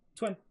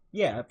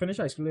 I finished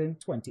high school in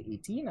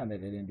 2018 and I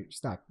didn't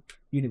start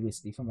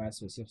university for my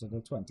associates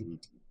until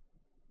 2018.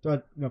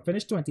 So I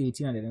finished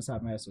 2018 and I didn't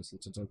start my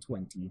associates until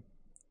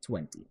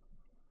 2020.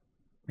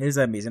 It is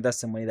an amazing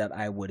testimony that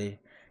I would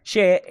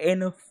share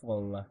in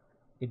full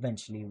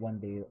eventually one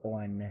day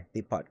on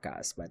the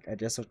podcast, but I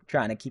just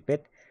trying to keep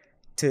it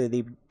to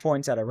the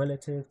points that are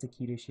relative to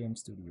Kedoshim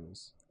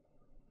Studios.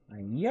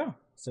 And yeah,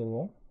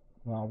 so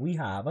we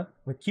have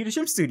with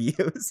Kedoshim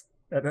Studios.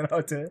 I don't know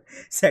how to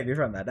segue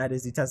from that. That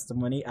is the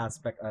testimony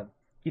aspect of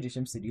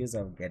Kedoshim Studios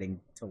of getting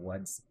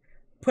towards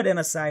putting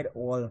aside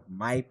all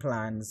my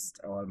plans,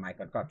 all my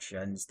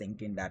concoctions,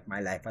 thinking that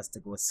my life has to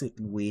go a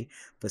certain way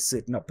for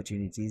certain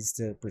opportunities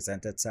to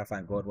present itself,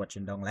 and God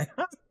watching down like,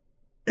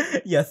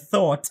 you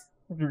thought,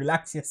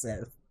 relax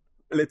yourself,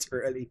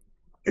 literally.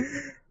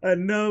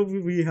 And now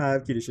we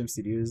have Kedoshim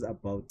Studios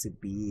about to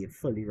be a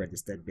fully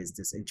registered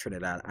business in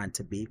Trinidad and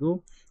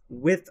Tobago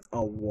with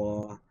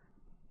our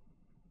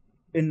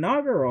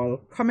inaugural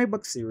comic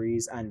book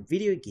series and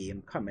video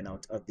game coming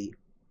out of the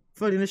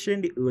finishing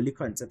the early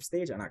concept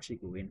stage and actually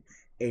going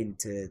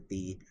into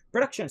the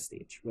production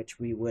stage, which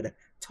we would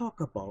talk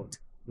about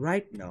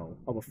right now.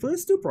 Our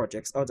first two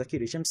projects out of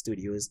Kedoshim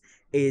Studios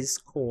is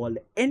called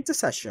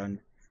Intercession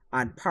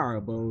and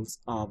Parables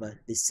of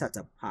the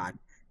Setup Part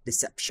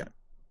Deception.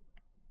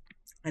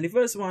 And the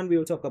first one we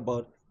will talk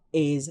about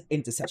is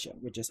Intercession,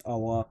 which is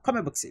our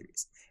comic book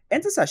series.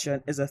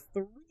 Intercession is a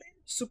thrilling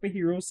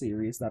superhero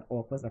series that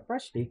offers a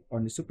fresh take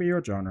on the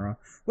superhero genre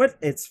with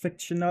its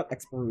fictional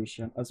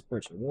exploration of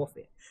spiritual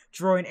warfare,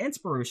 drawing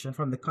inspiration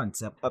from the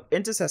concept of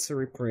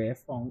intercessory prayer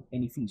found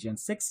in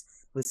Ephesians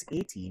 6 verse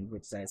 18,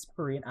 which says,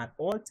 praying at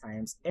all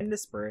times in the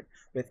Spirit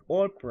with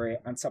all prayer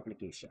and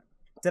supplication.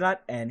 To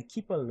that end,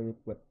 keep alert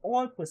with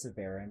all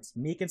perseverance,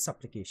 making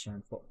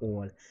supplication for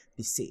all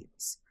the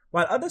saints.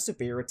 While other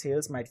superhero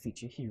tales might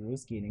feature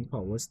heroes gaining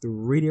powers through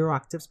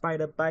radioactive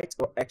spider bites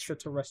or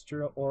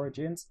extraterrestrial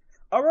origins,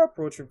 our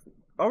approach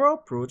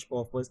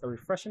offers a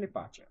refreshing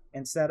departure.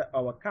 Instead,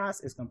 our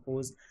cast is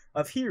composed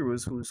of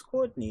heroes whose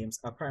code names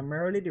are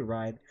primarily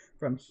derived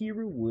from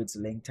Hebrew words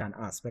linked to an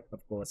aspect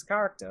of God's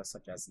character,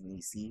 such as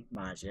Nisi,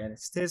 Majan,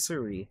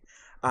 Stisuri,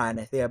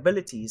 and their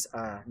abilities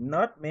are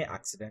not mere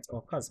accidents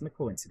or cosmic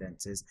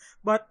coincidences,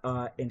 but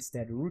are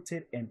instead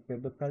rooted in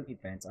biblical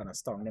events and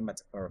astounding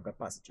metaphorical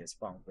passages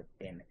found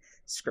within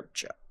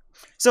Scripture.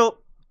 So,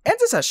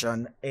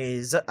 Intercession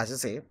is, as I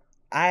say,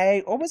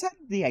 I always had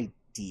the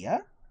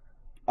idea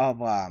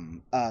of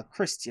a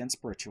Christian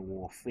spiritual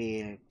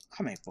warfare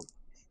comic book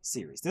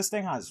series. This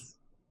thing has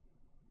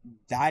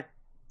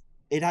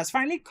it has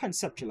finally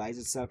conceptualized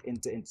itself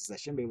into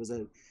Intercession, but it was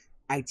an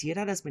idea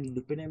that has been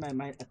looping in my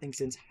mind, I think,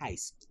 since high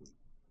school.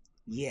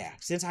 Yeah,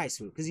 since high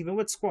school. Because even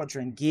with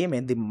Squadron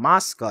Gaming, the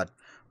mascot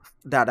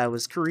that I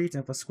was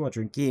creating for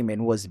Squadron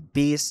Gaming was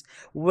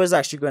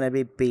actually going to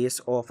be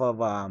based off of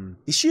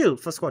the shield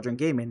for Squadron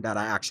Gaming that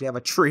I actually have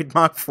a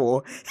trademark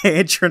for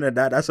in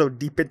Trinidad. That's how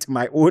deep into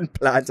my own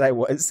plans I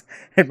was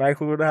and my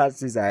whole heart's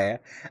desire.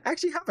 I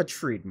actually have a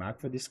trademark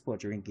for the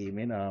Squadron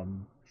Gaming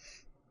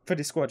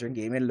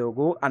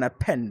logo and a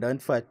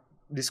pendant for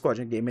the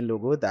Squadron Gaming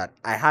logo that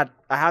I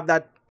have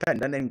that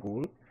pendant in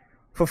gold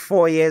for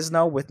 4 years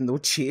now with no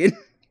chain.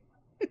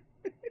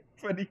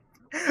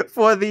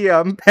 for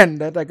the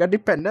pendant. I got the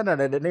pendant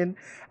and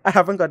I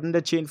haven't gotten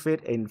the chain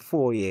fit in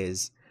 4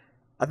 years.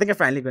 I think I'm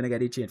finally gonna get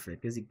the chain fit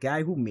because the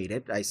guy who made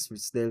it, I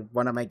still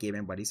one of my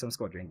gaming buddies from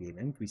Squadron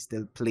Gaming. We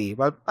still play.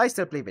 Well, I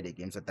still play video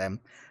games with them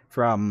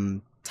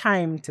from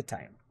time to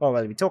time. Oh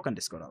well, we talk on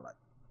Discord a lot.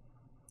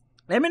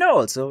 Let me know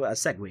also,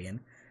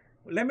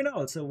 let me know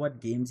also what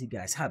games you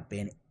guys have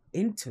been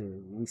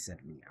into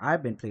recently.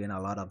 I've been playing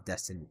a lot of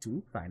Destiny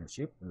 2 Final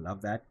Ship.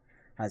 Love that.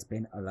 Has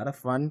been a lot of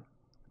fun.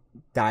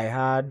 Die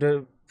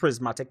Hard,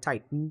 Prismatic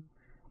Titan,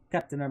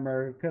 Captain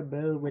America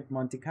build with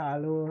Monte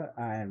Carlo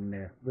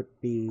and with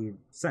the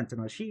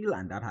Sentinel Shield,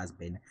 and that has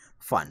been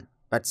fun.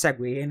 But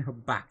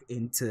segueing back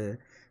into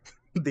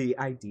the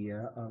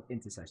idea of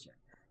intercession,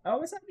 I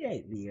always had the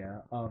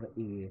idea of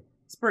a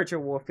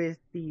spiritual warfare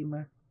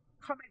theme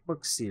comic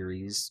book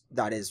series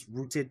that is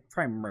rooted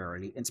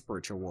primarily in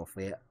spiritual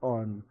warfare.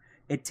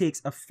 It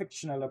takes a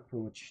fictional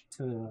approach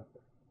to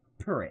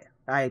prayer.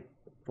 I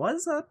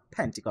was a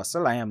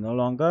Pentecostal. I no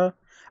longer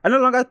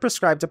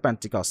prescribe to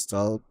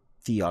Pentecostal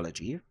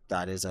theology.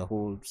 That is a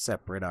whole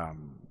separate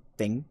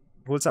thing.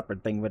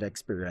 With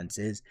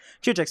experiences,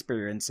 church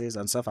experiences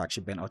and stuff. I've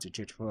actually been out of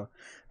church for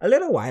a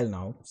little while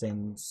now,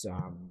 since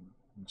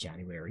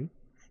January.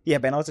 Yeah,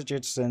 been out of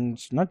church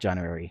since not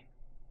January.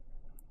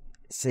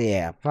 So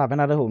yeah, I've been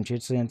at the home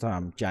church since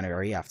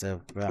January after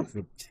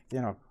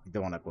don't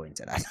want to go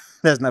into that.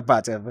 That's not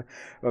part of what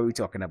we're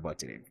talking about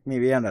today.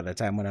 Maybe another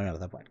time on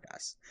another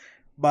podcast.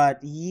 But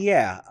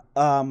yeah,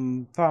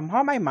 from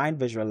how my mind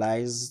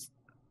visualized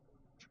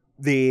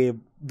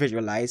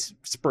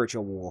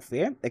spiritual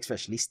warfare,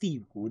 especially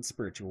Steve Good's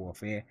spiritual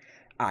warfare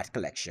art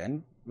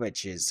collection,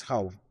 which is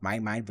how my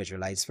mind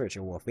visualized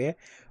spiritual warfare,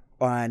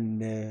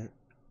 and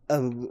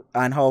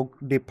how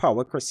the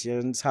power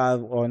Christians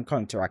have on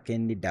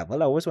counteracting the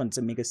devil. I always want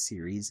to make a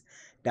series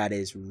that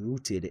is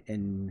rooted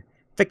in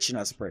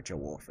fictional spiritual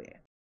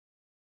warfare.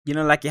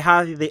 Like you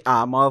have the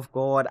armor of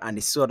God and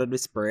the sword of the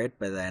Spirit,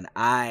 but then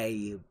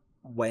I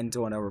went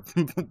on a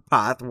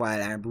path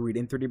while I'm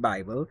reading through the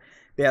Bible.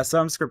 There are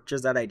some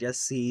scriptures that I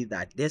just see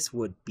that this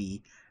would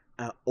be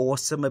an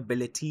awesome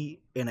ability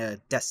in a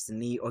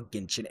Destiny or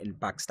Genshin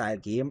Impact style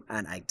game,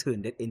 and I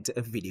turned it into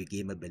a video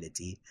game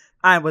ability.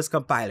 I was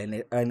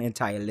compiling an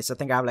entire list. I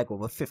think I have like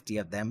over 50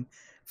 of them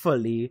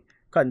fully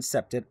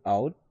concepted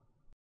out,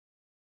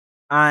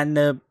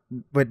 and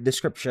with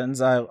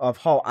descriptions of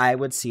how I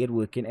would see it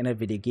working in a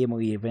video game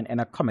or even in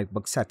a comic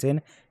book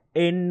setting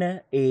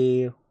in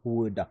a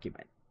Word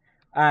document.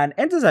 And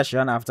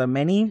Intercession, after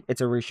many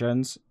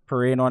iterations,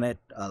 praying on it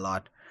a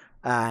lot,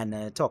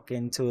 and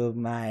talking to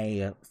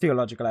my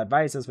theological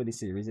advisors for the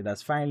series, it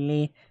has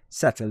finally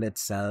settled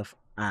itself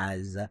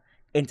as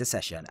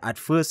Intercession. At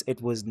first,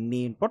 it was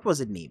named... What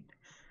was it named?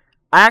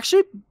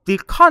 The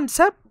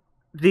concept,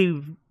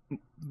 the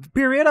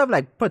period of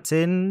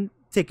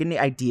taking the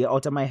idea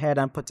out of my head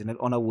and putting it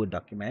on a Word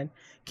document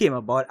came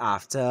about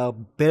after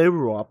Bill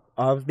Robb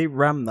of The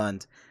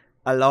Remnant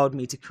allowed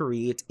me to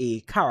create a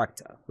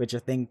character, which I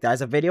think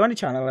there's a video on the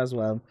channel as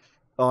well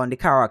on the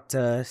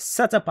character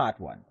Set Apart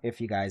One.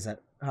 If you guys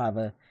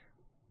have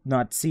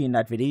not seen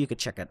that video, you could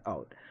check it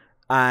out.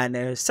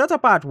 And Set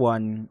Apart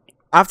One,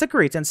 after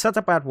creating Set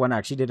Apart One, I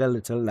actually did a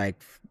little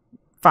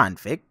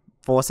fanfic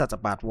for Set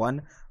Apart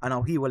One and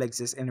how he will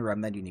exist in the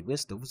Remnant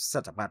universe. The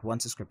Set Apart One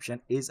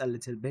subscription is a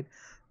little bit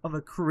of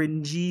a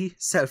cringy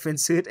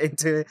self-insert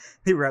into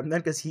the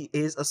Remnant because he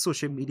is a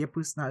social media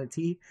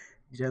personality,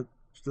 just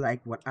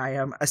like what I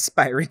am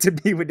aspiring to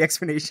be with the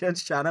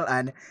Xplanations channel.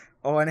 And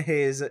on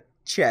his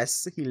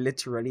chest, he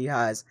literally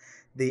has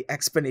the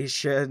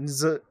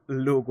Xplanations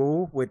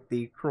logo with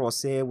the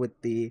crosshair, with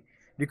the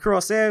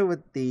crosshair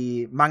with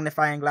the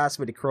magnifying glass,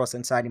 with the cross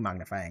inside the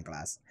magnifying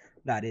glass.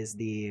 That is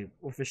the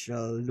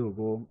official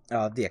logo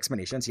of the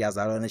Xplanations. He has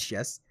that on his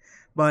chest.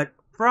 But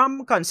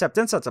from concept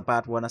and Set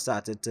Apart One, I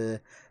started to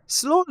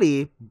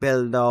slowly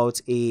build out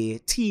a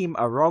team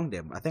around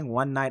him. I think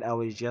one night I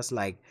was just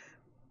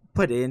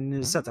put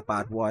in Set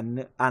Apart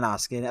One and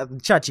asking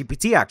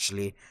ChatGPT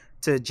actually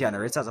to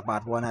generate Set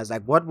Apart One as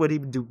what would he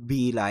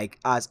be like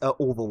as a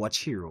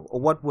Overwatch hero, or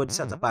what would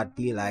Set Apart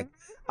be like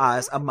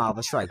as a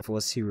Marvel Strike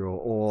Force hero,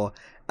 or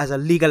as a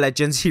League of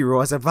Legends hero,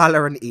 as a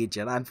Valorant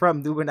agent. And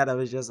from doing that, I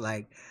was just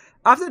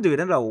after doing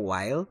it a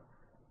while,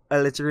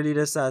 I literally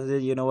just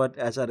started,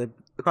 I started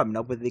coming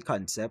up with the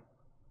concept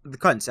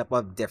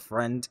of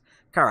different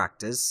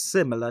characters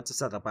similar to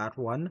Set Apart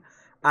One.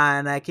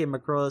 And I came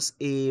across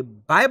a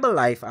Bible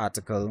Life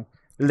article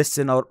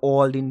listing out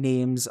all the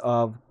names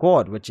of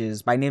God, which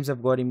is, by names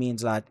of God, it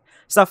means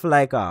stuff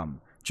like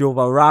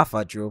Jehovah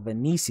Rapha, Jehovah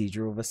Nisi,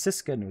 Jehovah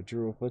Siskanu,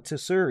 Jehovah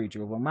Tsuri,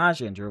 Jehovah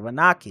Majin, Jehovah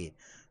Naki,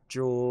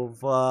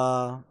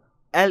 Jehovah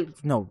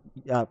Elion?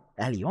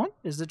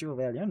 Is it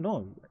Jehovah Elion?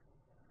 No.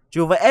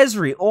 Jehovah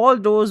Ezri. All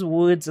those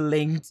words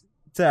linked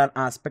to an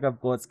aspect of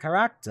God's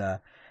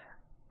character.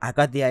 I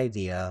got the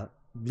idea,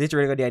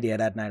 literally got the idea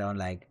that night on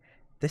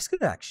this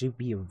could actually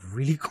be a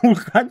really cool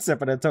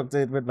concept. And I talked to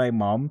it with my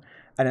mom,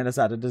 and then I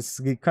started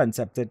to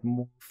concept it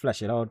more,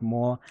 flesh it out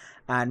more,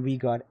 and we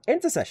got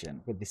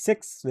Intercession with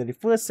the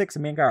first 6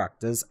 main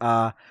characters.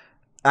 I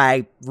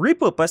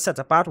repurposed Set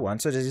Apart One,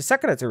 so there's a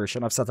second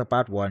iteration of Set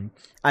Apart One,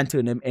 and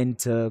turned him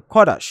into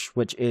Kodesh,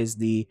 which is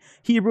the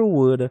Hebrew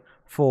word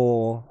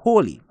for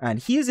holy, and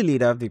he is the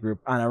leader of the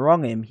group. And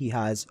around him he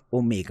has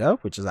Omega,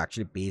 which is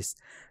actually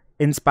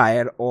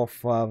inspired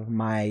off of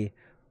my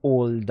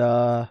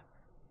older...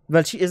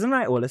 Well, she isn't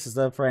my older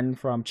sister, friend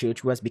from church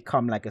who has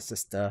become a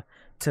sister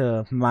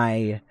to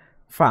my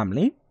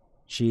family.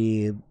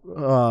 She,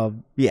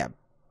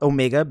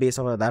 Omega, based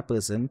off of that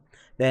person.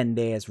 Then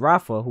there's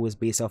Rafa, who is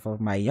based off of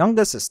my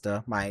younger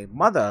sister. My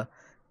mother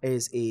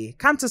is a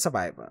cancer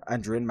survivor,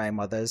 and during my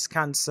mother's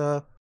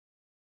cancer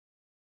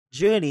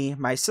journey,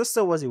 my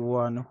sister was the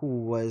one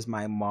who was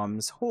my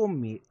mom's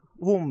home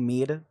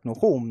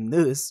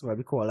nurse, what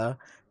we call her.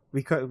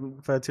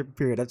 For a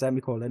period of time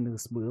we call her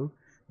Nurse Bill,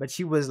 but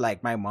she was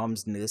like my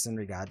mom's nurse in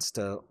regards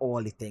to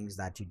all the things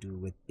that you do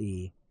with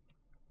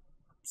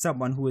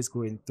someone who is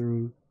going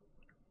through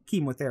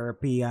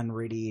chemotherapy and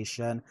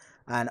radiation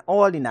and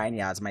all the 9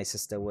 yards. My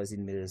sister was a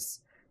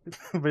nurse.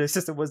 My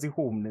sister was the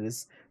home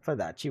nurse for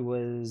that. She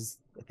was,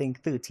 I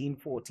think, 13,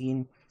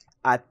 14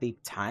 at the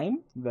time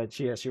that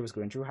she was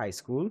going through high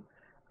school.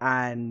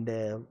 And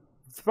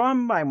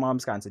from my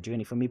mom's cancer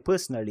journey, for me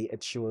personally,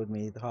 it showed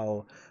me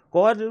how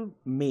God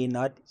may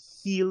not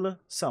heal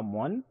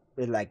someone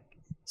with like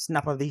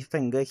snap of the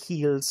finger,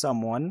 heal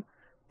someone,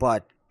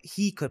 but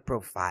he could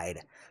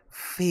provide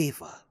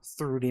favor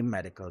through the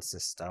medical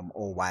system,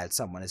 or while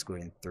someone is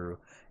going through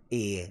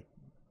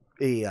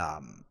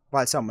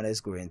while someone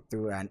is going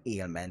through an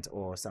ailment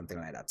or something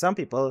like that.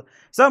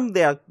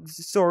 There are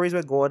stories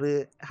where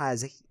God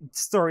has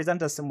stories and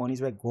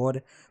testimonies where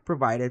God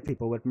provided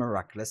people with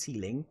miraculous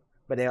healing,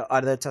 but there are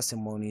other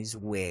testimonies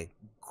where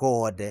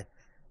God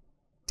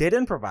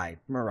didn't provide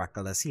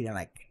miraculous healing,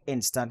 like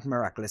instant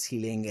miraculous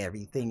healing.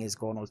 Everything is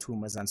gone, all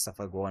tumors and stuff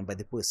are gone, but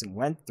the person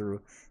went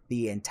through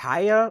the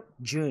entire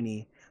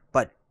journey,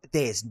 but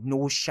there's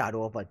no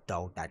shadow of a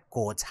doubt that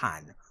God's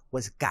hand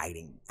was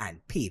guiding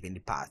and paving the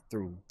path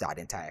through that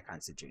entire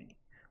cancer journey.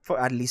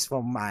 At least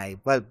for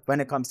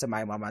when it comes to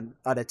my mom and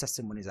other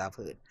testimonies I've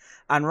heard.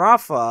 And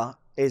Rafa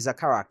is a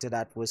character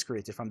that was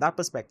created from that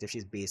perspective.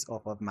 She's based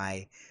off of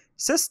my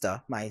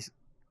sister.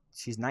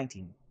 She's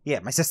 19. Yeah,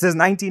 my sister's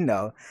 19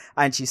 now,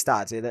 and she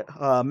started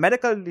her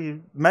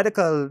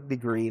medical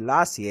degree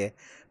last year,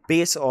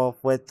 based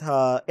off with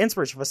her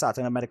inspiration for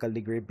starting a medical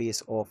degree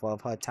based off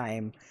of her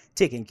time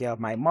taking care of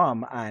my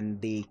mom and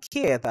the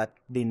care that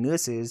the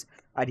nurses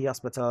at the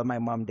hospital my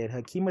mom did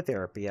her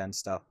chemotherapy and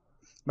stuff.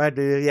 But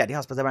the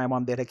hospital my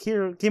mom did her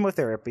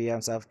chemotherapy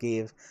and stuff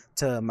gave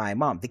to my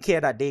mom. The care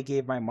that they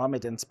gave my mom,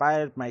 it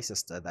inspired my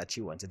sister that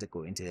she wanted to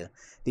go into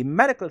the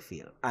medical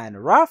field.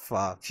 And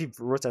Rafa, she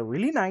wrote a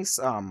really nice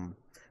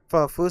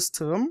for her first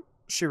term.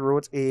 She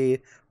wrote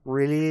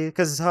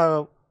because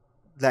her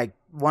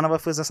one of her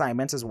first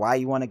assignments is why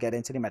you want to get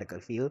into the medical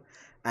field,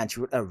 and she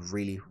wrote a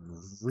really,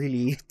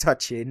 really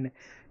touching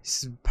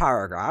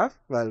paragraph.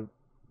 Well,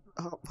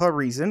 her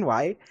reason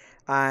why,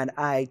 and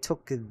I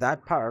took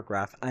that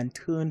paragraph and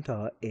turned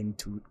her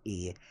into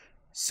a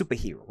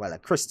superhero. Well, a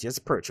Christian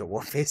spiritual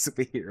warfare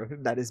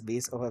superhero that is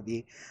based off of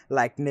the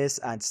likeness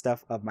and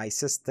stuff of my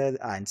sister,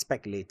 and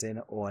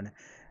speculating on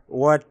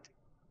what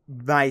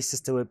my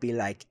sister would be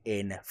like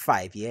in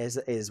 5 years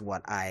is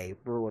what I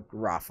wrote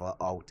Rafa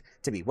out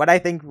to be. Where I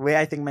think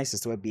my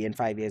sister would be in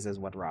 5 years is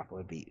what Rafa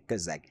would be.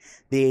 Because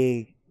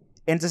the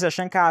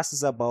Intercession cast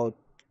is about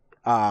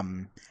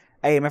I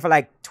aim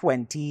for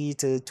 20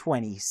 to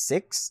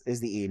 26 is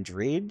the age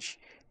range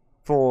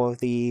for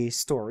the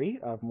story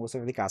of most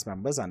of the cast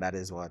members, and that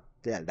is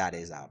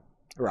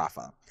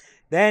Rafa.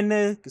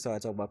 Then so I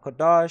talk about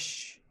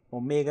Kedosh,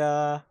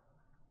 Omega,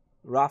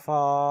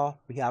 Rafa.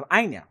 We have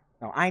Anya.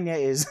 Now, Anya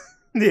is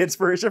the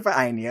inspiration for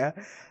Anya.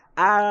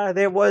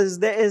 There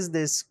is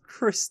this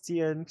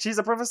Christian. She's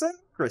a professor?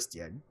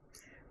 Christian.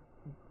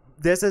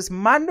 There's this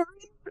Mandarin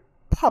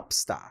pop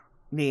star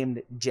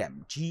named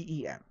Gem,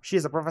 Gem.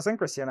 She's a professor in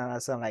Christian and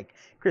has some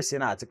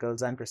Christian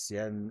articles and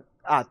Christian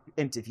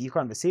interview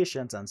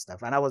conversations and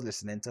stuff. And I was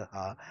listening to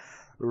her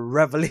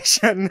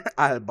Revelation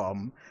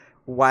album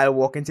while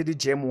walking to the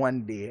gym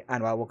one day.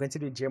 And while walking to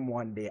the gym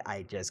one day,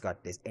 I just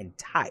got this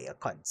entire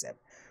concept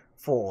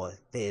for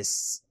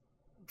this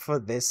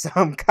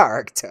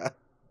character.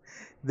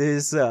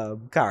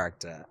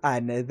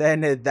 And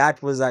then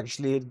that was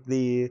actually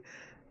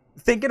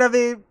thinking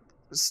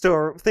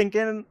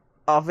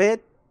of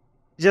it,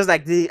 just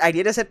the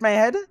idea just hit my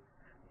head,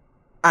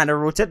 and I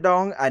wrote it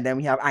down. And then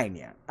we have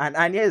Anya, and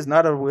Anya is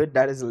not a word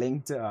that is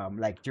linked to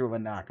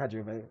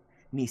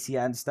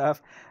Jovanisia and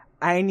stuff.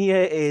 Anya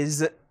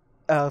is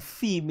a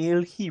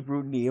female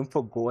Hebrew name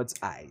for God's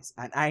eyes,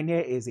 and Anya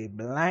is a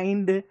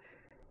blind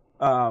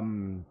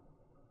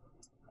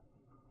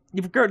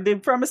the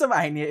premise of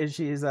Anya is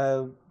she's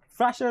a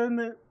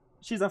fashion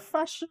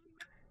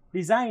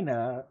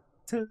designer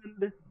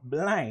turned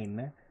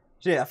blind.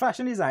 She's a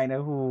fashion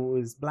designer who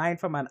is blind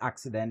from an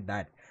accident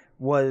that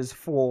was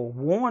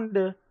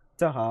forewarned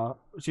to her.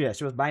 She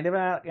was blind in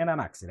an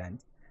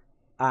accident,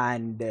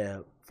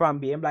 and from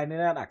being blind in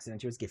an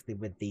accident, she was gifted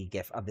with the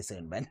gift of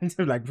discernment,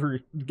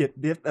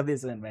 gift of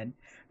discernment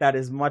that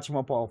is much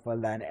more powerful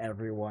than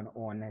everyone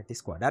on the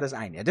squad. That is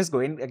Anya. Just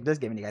giving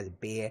you guys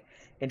bare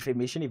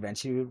information.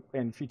 Eventually,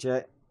 in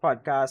future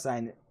podcasts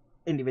and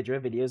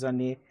individual videos on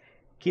the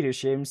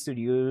Kedoshim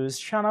Studios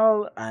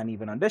channel, and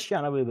even on this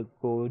channel, we will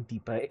go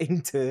deeper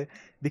into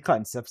the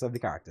concepts of the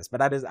characters.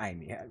 But that is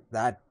Anya.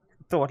 That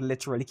thought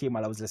literally came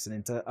while I was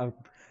listening to a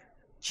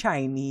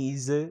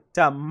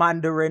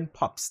Mandarin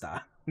pop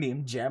star.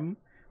 named Gem.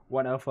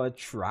 One of her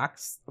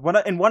tracks.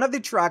 In one of the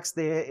tracks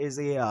there is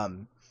a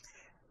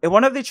in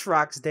one of the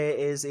tracks there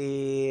is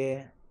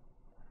a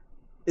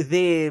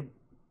they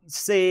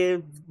say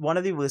one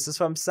of the verses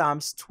from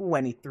Psalms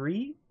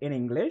 23 in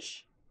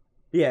English.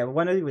 Yeah,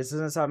 one of the verses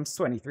in Psalms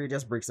 23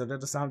 just breaks it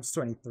into Psalms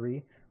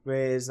 23,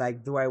 where it's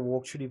like, "Do I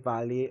walk through the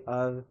valley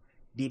of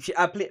deep shade?"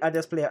 I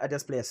just play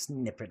a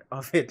snippet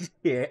of it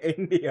here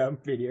in the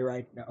video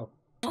right now.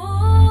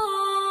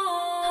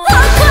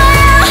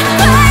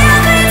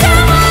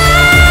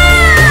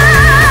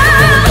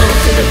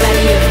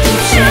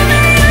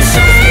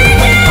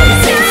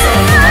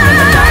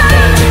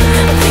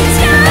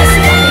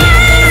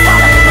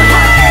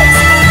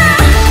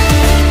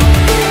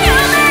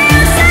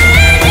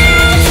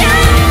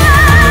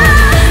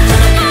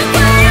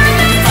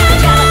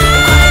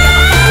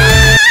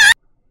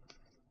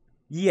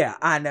 Yeah,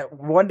 and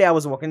one day I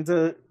was walking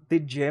to the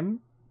gym,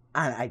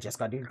 and I just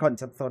got the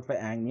concept thought for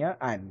Anya,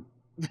 and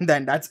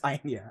then that's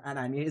Anya. And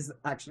Anya is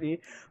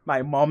actually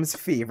my mom's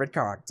favorite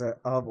character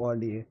of all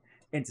the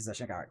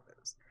Intercession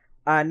characters.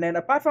 And then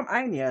apart from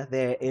Anya,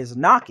 there is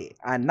Nake.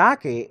 And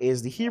Nake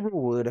is the Hebrew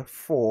word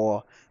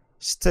for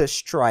to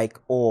strike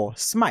or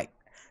smite.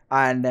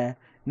 And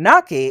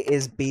Nake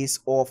is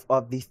based off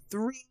of the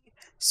three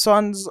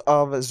sons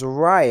of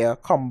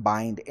Zariah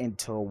combined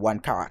into one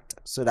character.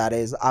 So that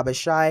is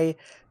Abishai,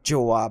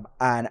 Joab,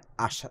 and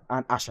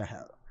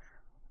Asahel.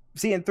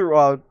 Seeing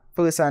throughout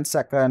 1st and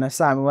 2nd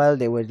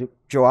Samuel,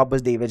 Joab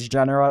was David's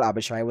general,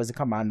 Abishai was the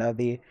commander of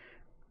the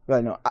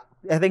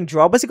I think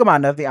Joab was the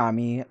commander of the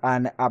army,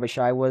 and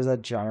Abishai was a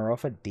general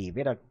for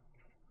David. I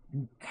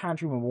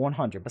can't remember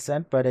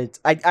 100%, but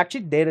I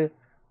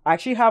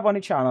actually have on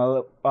the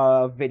channel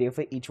a video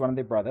for each one of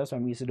the brothers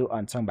when we used to do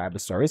Unsung Bible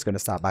Stories. Going to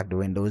start back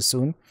doing those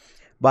soon.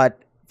 But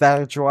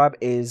that Joab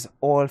is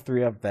all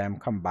three of them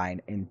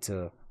combined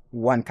into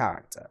one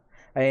character.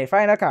 And the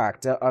final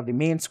character of the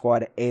main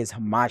squad is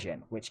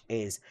Majin, which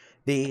is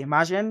the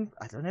Majin.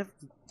 I don't know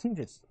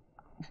if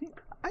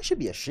I should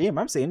be ashamed.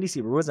 I'm saying these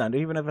Hebrews, and I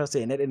don't even know if I'm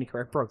saying it in the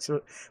correct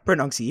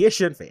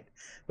pronunciation for it.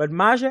 But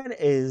Majin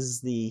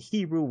is the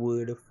Hebrew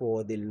word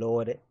for the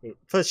Lord,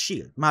 for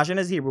shield. Majin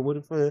is the Hebrew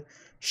word for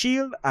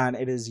shield, and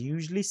it is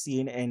usually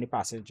seen in the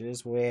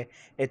passages where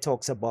it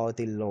talks about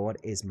the Lord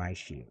is my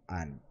shield.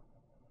 And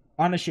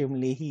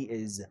unashamedly, he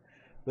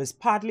was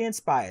partly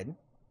inspired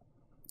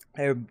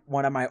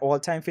one of my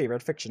all-time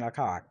favorite fictional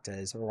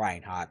characters,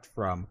 Reinhardt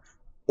from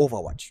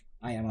Overwatch.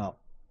 I am a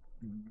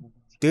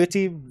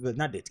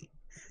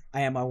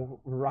I am a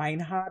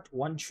Reinhardt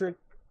one-trick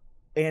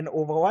in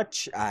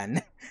Overwatch,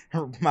 and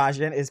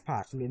Majin is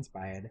partially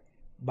inspired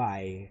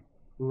by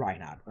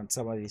Reinhardt and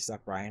some of the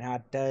stuff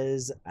Reinhardt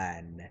does,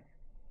 and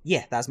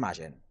yeah, that's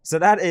Majin. So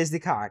that is the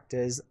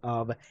characters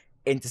of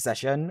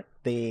Intercession.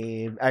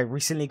 I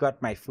recently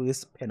got my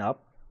first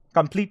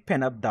complete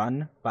pinup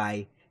done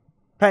by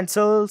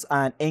pencils,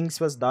 and inks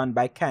was done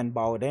by Ken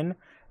Bowden,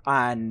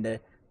 and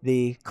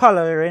the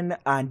coloring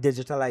and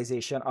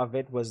digitalization of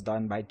it was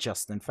done by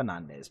Justin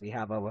Fernandez. We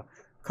have a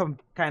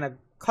kind of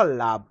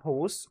collab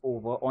post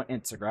over on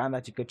Instagram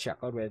that you could check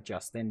out, where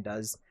Justin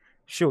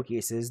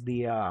showcases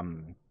the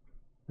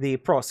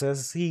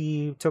process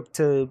he took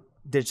to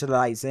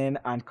digitalizing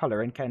and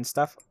coloring Ken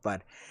stuff,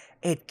 but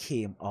it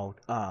came out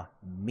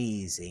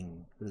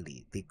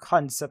amazingly. The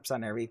concepts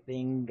and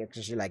everything,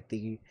 especially like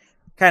the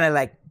kind of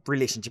like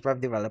relationship I've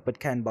developed with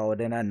Ken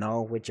Bowden and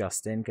now with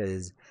Justin,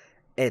 because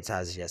it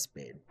has just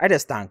been, I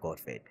just thank God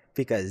for it,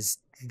 because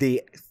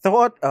the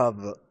thought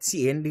of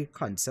seeing the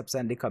concepts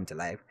and they come to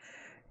life,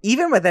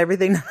 even with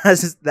everything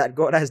that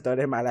God has done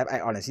in my life,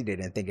 I honestly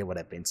didn't think it would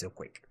have been so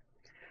quick.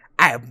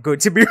 I am going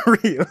to be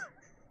real.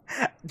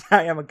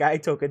 I am a guy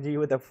talking to you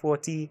with a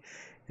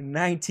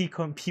 4090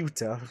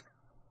 computer,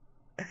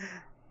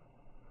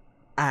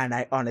 and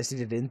I honestly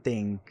didn't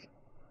think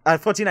a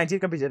 4090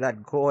 computer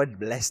that God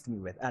blessed me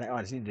with, and I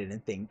honestly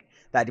didn't think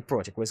that the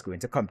project was going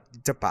to come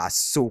to pass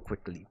so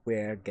quickly,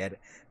 where I get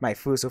my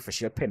first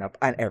official pinup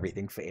and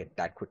everything for it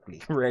that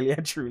quickly. Really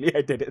and truly,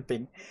 I didn't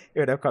think it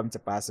would have come to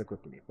pass so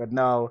quickly. But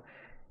now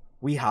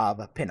we have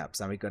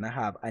pinups, and we're going to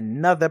have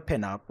another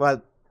pinup.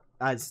 Well,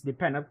 as the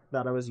pinup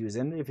that I was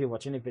using, if you're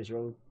watching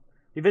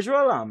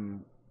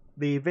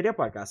the video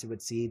podcast, you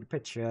would see the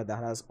picture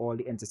that has all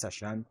the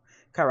Intercession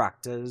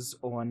characters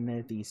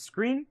on the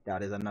screen.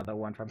 That is another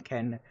one from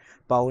Ken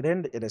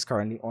Bowden. It is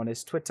currently on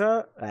his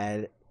Twitter.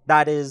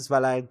 That is,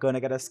 well, I'm going to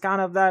get a scan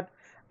of that,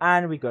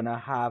 and we're going to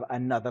have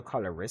another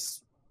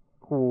colorist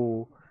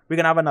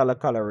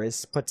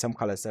put some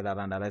colors to that,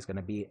 and that is going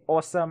to be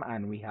awesome.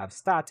 And we have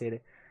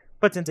started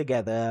putting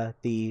together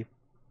the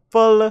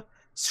full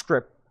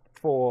script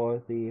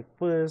for the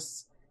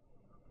first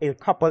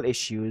couple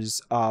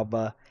issues of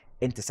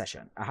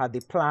Intercession. I had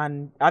the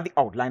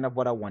outline of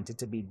what I wanted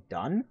to be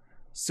done.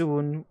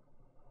 Soon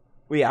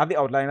we have the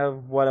outline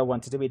of what I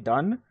wanted to be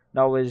done.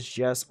 Now it's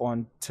just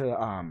on to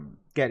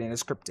getting it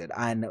scripted.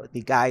 And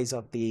the guys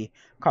of the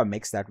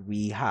comics that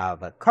we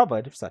have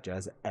covered, such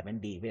as Evan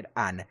David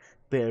and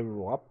Bill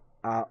Roop,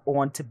 are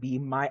on to be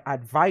my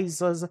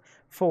advisors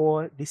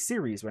for the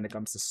series when it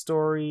comes to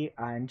story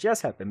and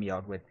just helping me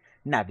out with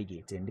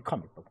navigating the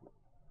comic book.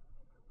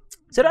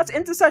 So that's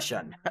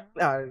Intercession,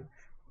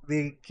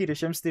 the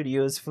Kedoshim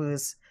Studios'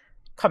 first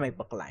comic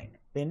book line.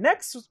 The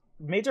next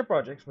major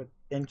project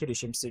in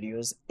Kedoshim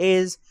Studios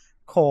is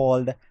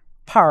called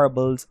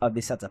Parables of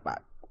the Set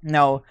Apart.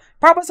 Now,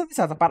 Parables of the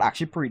Set Apart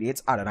actually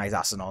predates Adonai's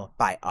Arsenal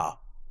by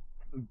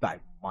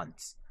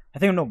months. I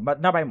think no, but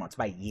not by months,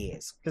 by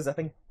years. Because I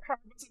think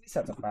Parables of the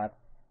Set Apart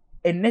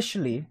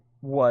initially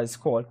was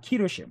called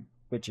Kedoshim,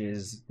 which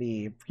is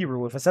the Hebrew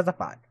word for set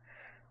apart.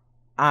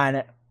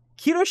 And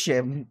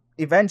Kedoshim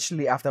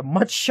eventually, after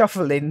much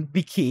shuffling,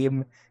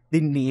 became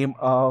the name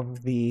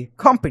of the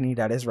company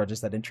that is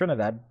registered in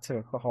Trinidad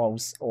to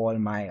house all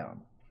my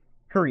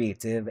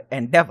creative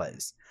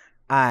endeavors.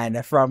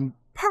 And from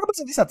Parables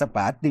of the Set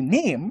Apart, the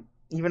name,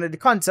 even though the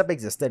concept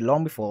existed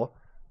long before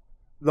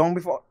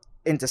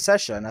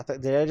Intercession. I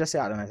thought, did I just say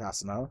Adonai's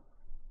Arsenal?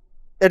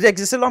 It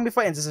existed long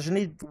before Intercession.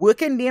 The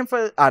working name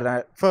for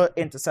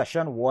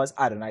Intercession was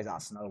Adonai's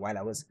Arsenal, while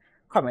I was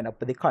coming up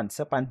with the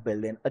concept and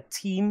building a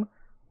team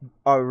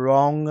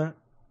around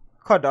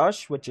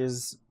Kedosh,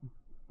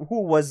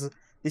 who was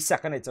the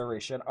second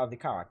iteration of the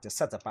character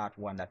Set Apart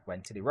One that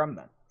went to the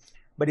Remnant.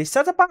 But the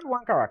Set Apart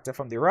One character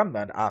from the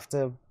Remnant,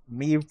 after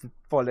me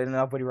falling in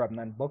love with the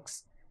Remnant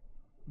books,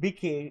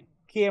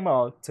 came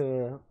out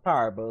to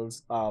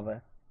Parables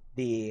of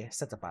the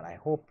Set Apart. I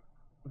hope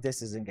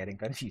this isn't getting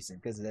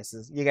confusing,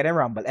 because you're getting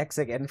Rumble X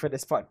again for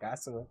this podcast.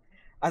 So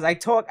as I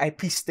talk, I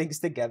piece things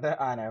together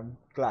and I'm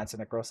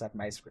glancing across at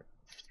my script.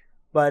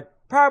 But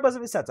Parables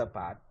of the Set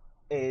Apart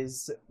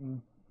is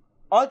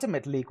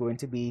ultimately going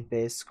to be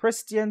this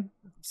Christian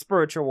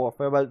spiritual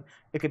warfare. Well,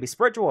 it could be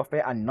spiritual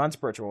warfare and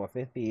non-spiritual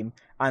warfare theme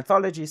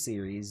anthology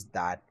series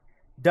that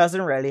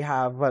doesn't really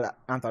have,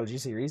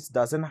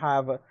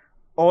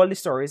 all the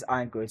stories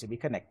aren't going to be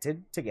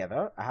connected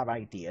together. I have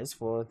ideas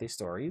for the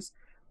stories,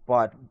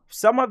 but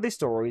some of the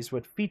stories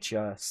would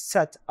feature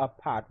Set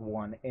Apart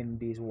One in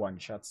these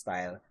one-shot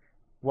style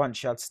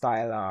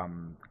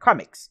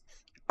comics,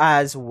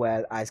 as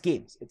well as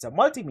games. It's a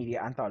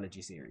multimedia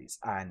anthology series,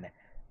 and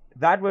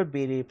that would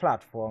be the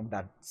platform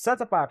that Set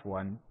Apart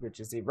One, which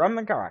is the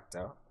Remnant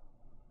character,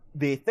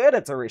 the third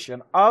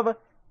iteration of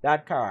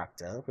that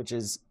character, which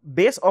is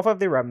based off of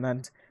the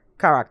Remnant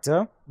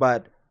character,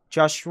 but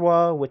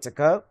Joshua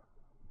Whitaker,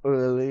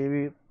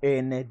 early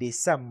in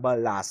December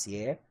last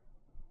year,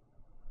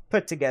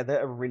 put together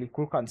a really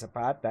cool concept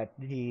art that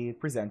he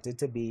presented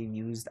to be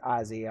used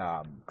as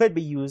could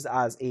be used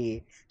as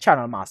a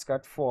channel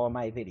mascot for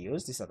my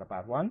videos. The Set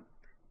Apart One,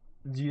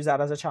 use that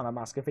as a channel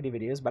mascot for the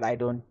videos, but I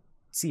don't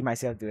see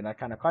myself doing that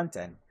kind of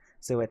content.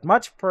 So with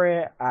much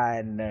prayer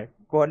and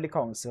godly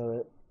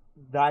counsel,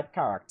 that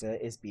character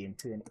is being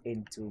turned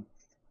into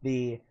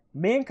the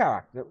main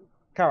character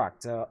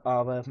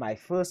of my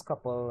first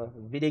couple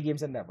video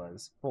games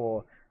endeavors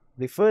for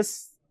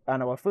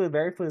our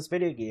very first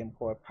video game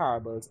called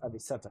Parables of the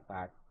Set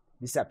Apart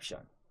Deception,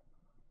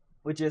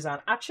 which is an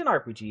action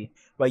RPG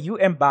where you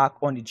embark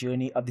on the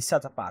journey of the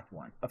Set Apart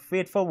One, a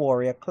faithful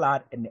warrior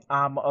clad in the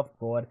armor of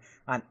God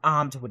and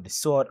armed with the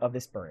sword of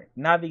the Spirit,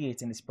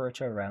 navigating the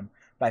spiritual realm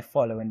by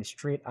following the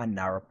straight and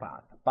narrow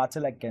path,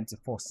 battle against the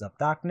forces of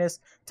darkness,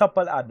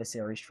 topple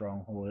adversary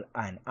stronghold,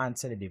 and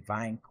answer the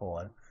divine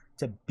call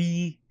to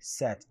be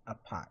set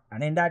apart.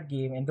 And in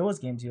those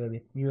games,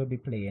 you will be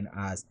playing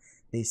as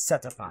the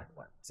Set Apart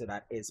One. So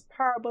that is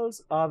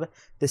Parables of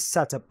the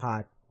Set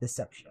Apart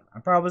Deception.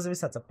 And Parables of the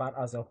Set Apart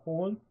as a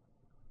whole,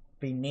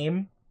 the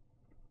name,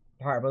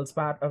 Parables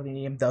part of the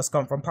name does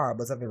come from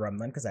Parables of the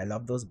Remnant, because I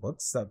love those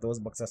books. So those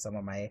books are some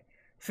of my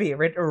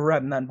favorite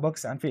Remnant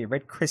books and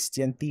favorite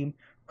Christian themed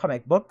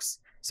comic books.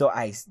 So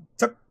I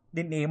took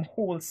the name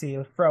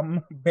wholesale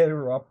from Bill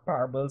Robb,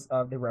 Parables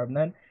of the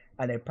Remnant,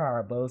 and the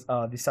Parables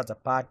of the Set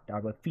Apart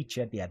that will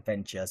feature the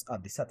adventures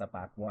of the Set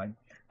Apart One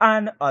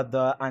and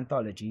other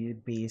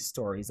anthology-based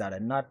stories that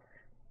are not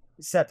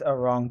set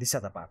around the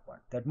Set Apart One.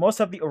 That most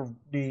of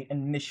the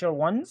initial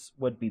ones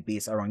would be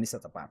based around the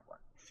Set Apart One.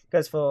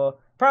 Because for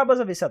Parables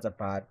of the Set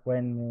Apart,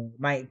 when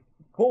my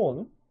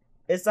goal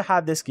is to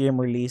have this game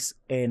released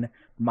in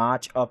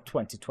March of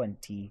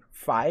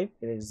 2025.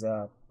 It is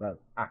a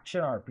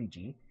action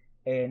RPG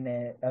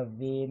in a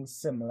vein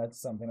similar to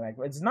something like,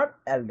 it's not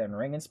Elden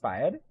Ring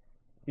inspired.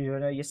 You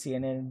know, you're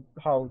seeing in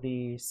how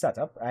the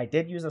setup. I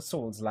did use a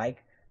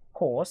Souls-like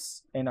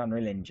course in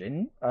Unreal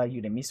Engine,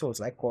 Udemy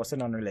Souls-like course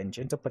in Unreal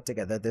Engine to put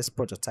together this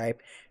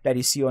prototype that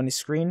you see on the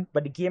screen.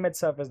 But the game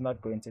itself is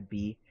not going to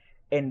be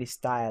in the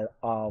style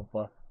of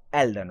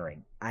Elden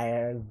Ring.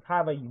 It'll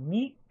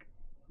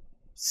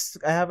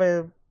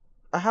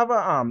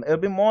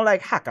be more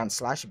like hack and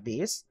slash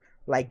based,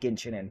 like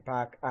Genshin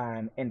Impact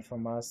and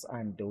Infamous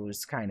and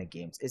those kind of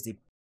games. Is the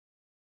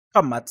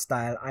combat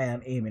style I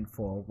am aiming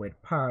for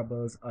with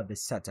Parables of the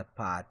Set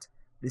Apart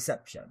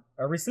Deception.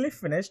 I recently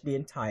finished the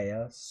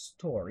entire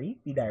story,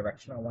 the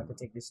direction I want to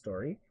take the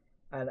story,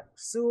 and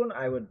soon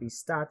I would be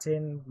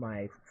starting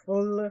my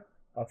full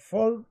a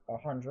full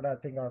 100, I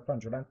think, or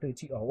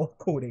 130-hour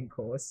coding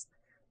course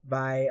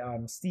by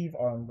Steve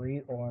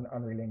Ombre on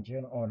Unreal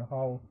Engine on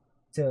how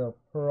to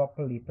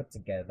properly put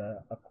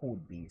together a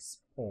code base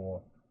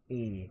for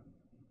a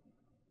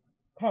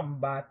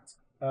combat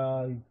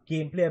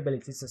gameplay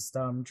ability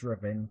system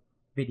driven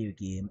video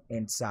game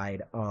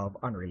inside of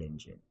Unreal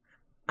Engine.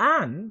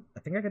 And I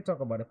think I can talk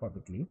about it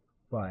publicly,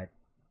 but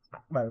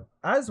well,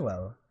 as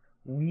well,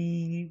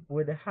 we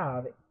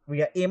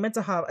are aiming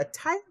to have a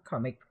tie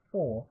comic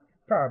for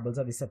Parables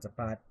of the Set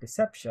Apart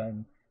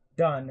Deception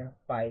done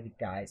by the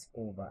guys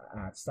over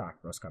at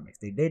Starcross Comics.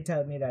 They did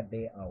tell me that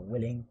they are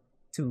willing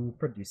to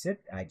produce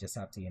it. I just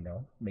have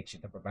to, make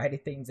sure to provide the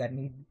things that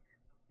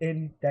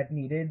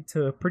needed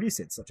to produce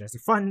it, such as the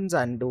funds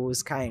and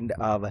those kind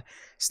of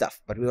stuff.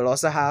 But we will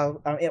also have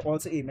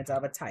aiming to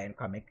have a tie-in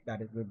comic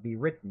that it will be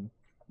written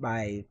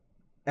by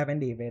Evan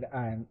David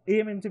and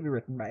aiming to be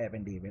written by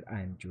Evan David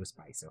and Joe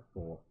Spicer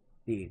for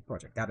the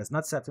project. That is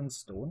not set in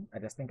stone. I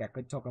just think I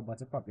could talk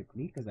about it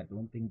publicly because I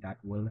don't think that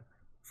will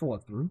fall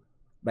through.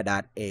 But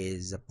that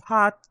is a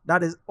part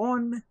that is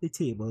on the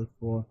table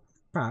for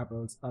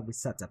Parables of the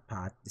Set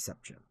Apart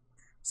Deception.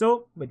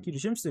 So, with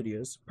Kedoshim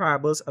Studios,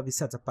 Parables of the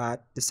Set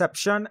Apart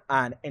Deception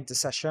and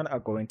Intercession are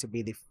going to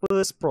be the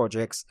first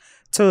projects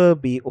to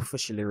be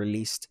officially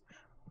released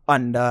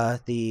under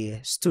the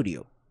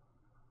studio.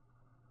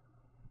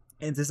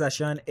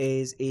 Intercession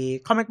is a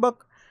comic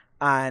book,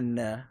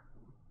 and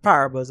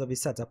Parables of the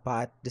Set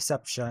Apart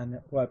Deception,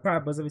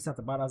 Parables of the Set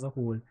Apart as a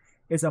whole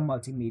is a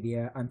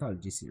multimedia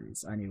anthology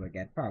series, and you will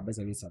get Parables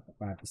of the Set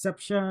Apart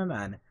Deception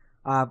and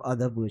have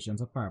other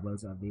versions of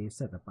Parables of the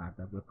Set Apart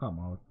that will come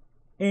out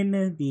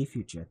in the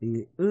future.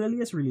 The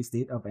earliest release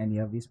date of any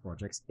of these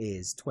projects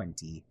is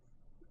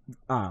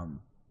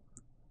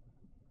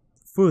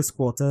first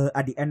quarter,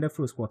 at the end of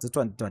first quarter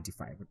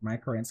 2025. With my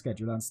current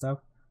schedule and stuff,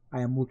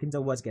 I am working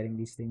towards getting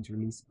these things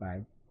released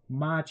by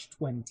March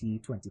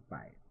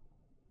 2025.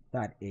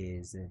 That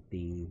is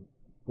the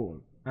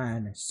goal.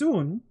 And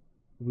soon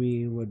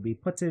we would be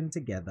putting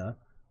together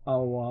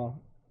our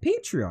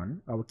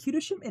Patreon, our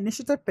Kedoshim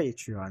Initiative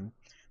Patreon,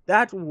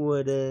 that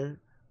would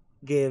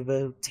give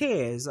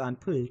tiers and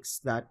perks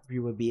that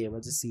you will be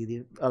able to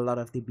see a lot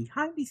of the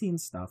behind the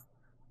scenes stuff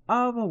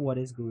of what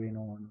is going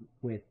on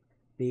with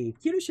the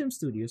Kedoshim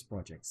Studios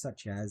project,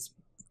 such as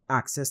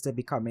access to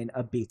becoming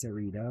a beta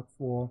reader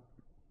for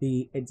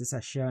the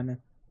Intercession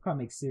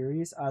comic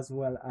series, as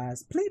well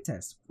as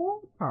playtests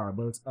for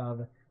Parables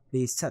of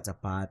the Set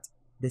Apart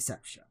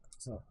Deception.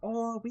 So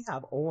we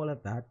have all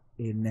of that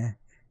in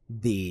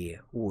the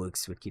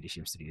works with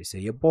Kedoshim Studios. So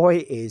your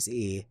boy is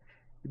a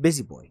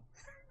busy boy.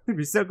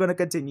 We're still going to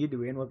continue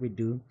doing what we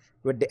do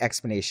with the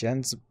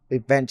explanations.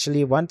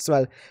 Eventually,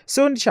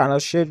 soon the channel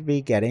should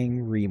be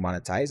getting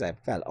remonetized. I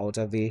fell out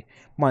of the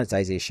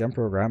monetization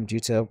program due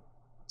to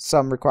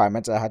some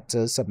requirements I had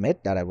to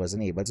submit that I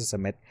wasn't able to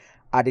submit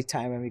at the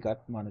time when we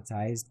got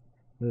monetized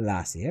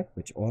last year,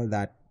 which all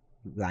that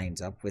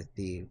lines up with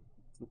the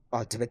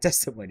ultimate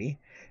testimony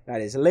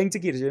that is linked to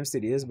Kedoshim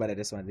Studios, but I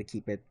just wanted to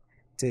keep it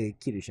to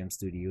Kedoshim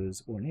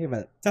Studios only.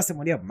 Well,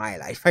 testimony of my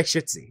life, I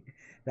should say,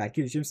 that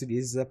Kedoshim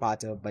Studios is a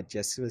part of, but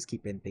just was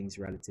keeping things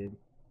relative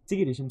to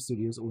Kedoshim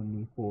Studios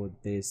only for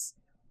this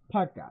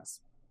podcast.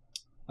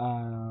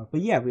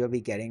 But yeah, we'll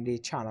be getting the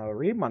channel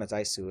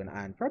remonetized soon,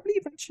 and probably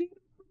eventually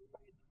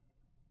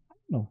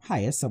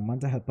hire someone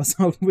to help us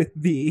out with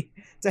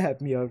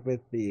help me out with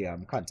the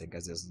content,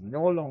 because there's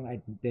no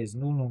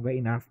longer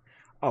enough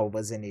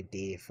hours in a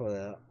day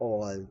for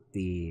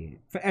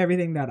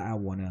everything that I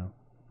want to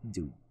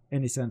do.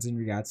 In a sense, in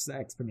regards to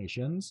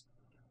explanations,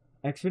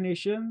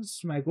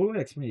 my goal with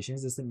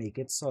explanations is to make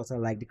it sort of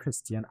like the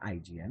Christian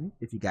IGN.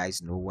 If you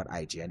guys know what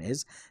IGN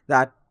is,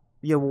 that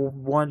your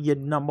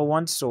number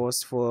one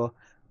source for.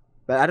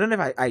 But I don't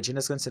know if IGN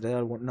is considered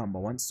a number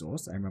one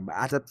source. I remember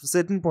at a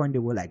certain point they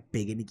were like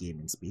big in the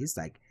gaming space,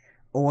 like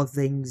all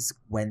things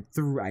went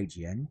through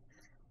IGN.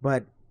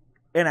 But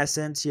in a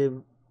sense,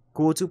 you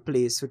go to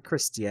place for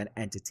Christian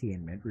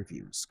entertainment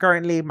reviews.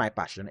 Currently, my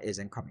passion is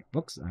in comic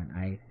books, and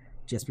I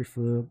just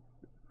prefer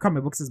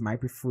comic books is my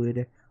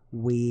preferred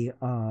way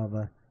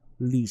of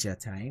leisure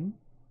time.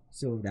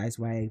 So that's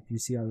why you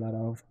see a lot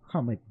of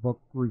comic book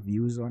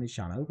reviews on the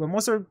channel. But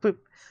most of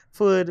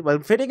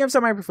video games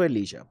are my preferred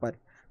leisure, but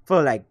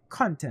for like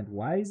content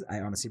wise, I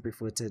honestly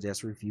prefer to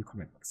just review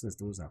comic books, because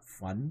those are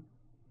fun.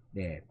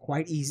 They're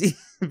quite easy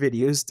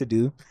videos to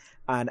do,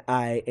 and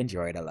I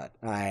enjoy it a lot.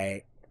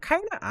 I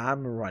kind of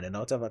am running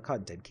out of a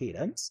content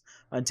cadence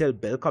until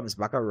Bill comes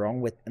back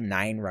around with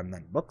 9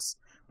 remnant books.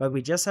 But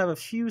we just have a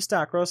few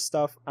Starcross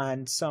stuff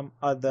and some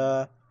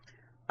other.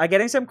 I'm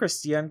getting some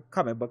Christian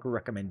comic book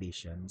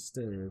recommendations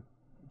to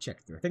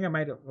check through. I think I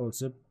might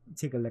also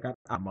take a look at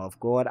Armor of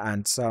God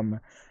and some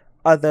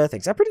other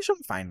things. I'm pretty sure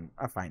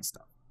I find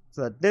stuff.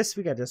 So this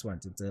week I just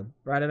wanted to,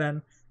 rather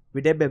than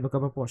we did biblical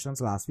proportions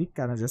last week,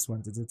 and I just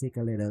wanted to take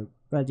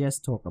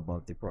just talk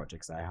about the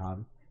projects I have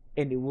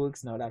in the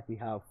works now that we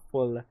have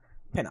full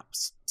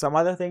pinups. Some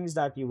other things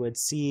that you would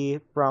see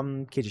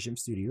from Kedoshim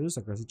Studios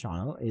across the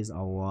channel is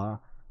our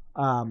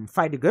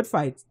Fight the Good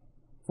Fight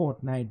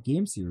Fortnite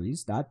game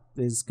series that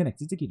is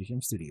connected to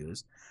Kedoshim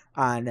Studios,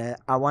 and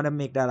I want to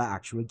make that an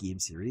actual game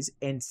series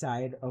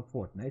inside of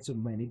Fortnite. So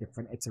many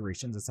different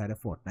iterations inside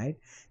of Fortnite.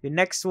 The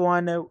next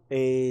one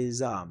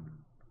is I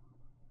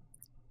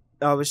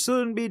will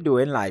soon be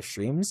doing live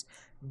streams,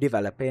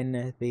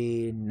 developing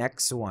the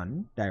next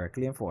one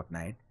directly in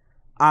Fortnite.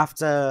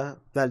 After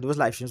those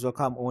live streams will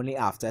come only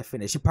after I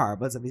finish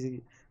Parables of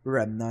the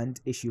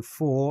Remnant issue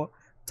 4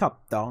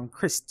 top-down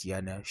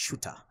Christian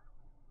shooter.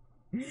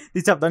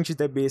 The top-down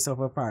shooter based off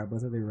of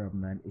Parables of the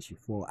Remnant issue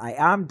 4. I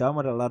am done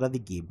with a lot of the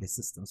gameplay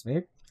systems,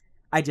 right?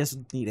 I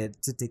just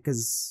needed to take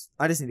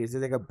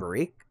a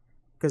break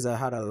because I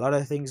had a lot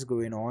of things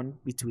going on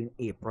between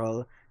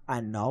April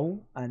and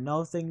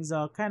now things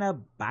are kind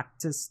of back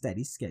to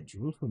steady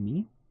schedule for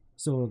me.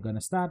 So we're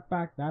gonna start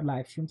back that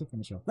live stream to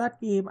finish off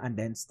that game and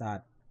then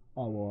start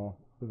our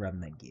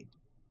Remnant game.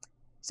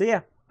 So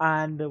yeah,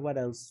 and what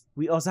else?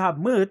 We also have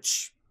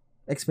merch,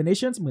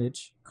 Xplanations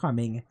merch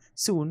coming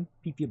soon.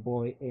 PP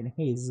Boy in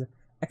his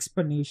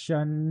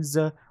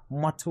Xplanations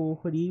motto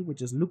hoodie,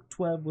 which is Luke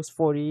 12 verse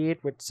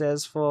 48, which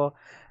says for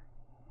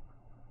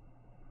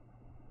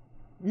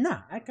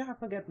I can't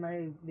forget the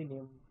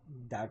name,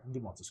 that the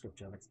motto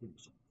scripture of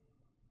Xplanations.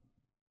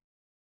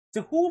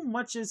 To whom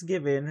much is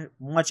given,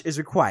 much is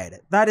required.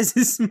 That is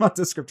his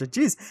motto scripture.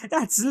 Jeez,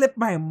 that slipped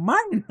my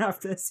mind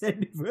after I said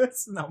the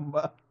verse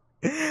number.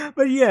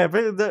 But yeah,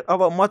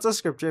 our motto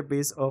scripture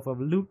based off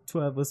of Luke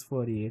 12 verse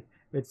 48,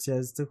 which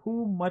says, to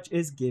whom much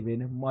is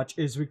given, much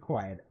is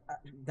required.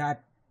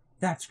 That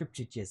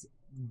scripture just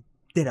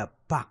did a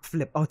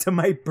backflip out of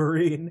my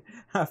brain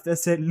after I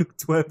said Luke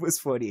 12 verse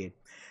 48.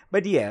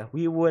 But yeah,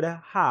 we would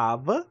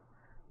have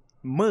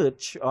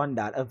merch on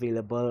that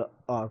available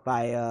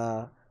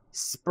via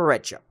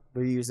Spreadshirt.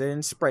 We're using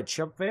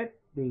Spreadshirt for it.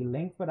 The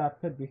link for that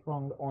could be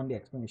found on the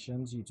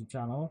Xplanations YouTube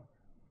channel.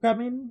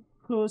 Coming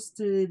close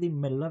to the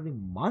middle of the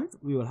month,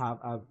 we will have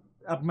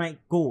my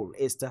goal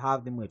is to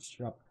have the merch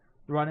shop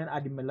running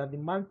at the middle of the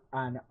month,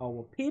 and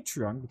our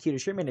Patreon, the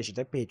Kedoshim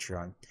Initiative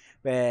Patreon,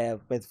 where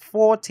with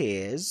 4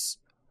 tiers,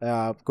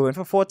 going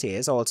for 4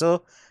 tiers.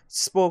 Also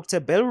spoke to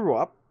Bill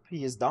Rupp,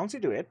 he is down to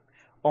do it,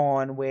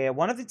 on where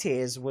one of the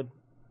tiers would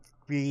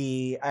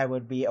be, I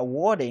would be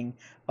awarding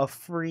a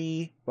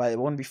free, well, it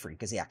won't be free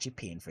because you're actually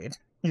paying for it.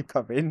 You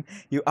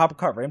are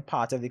covering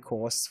part of the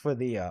cost for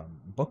the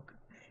book,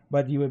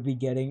 but you would be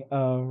getting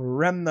a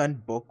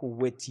Remnant book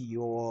with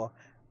your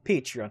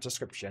Patreon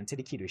subscription to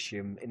the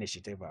Kedoshim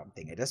Initiative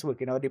thing. I just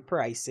working out the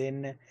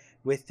pricing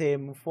with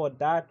him for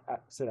that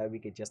so that we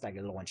could just like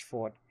launch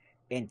forth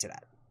into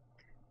that.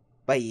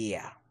 But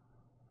yeah.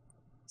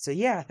 So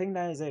yeah, I think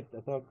that is it.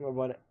 I talked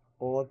about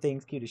all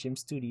things Kedoshim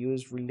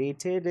Studios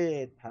related.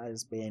 It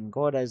has been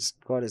God is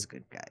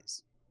good,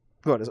 guys.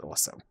 God is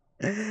awesome.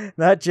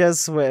 Not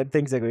just when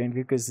things are going,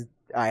 because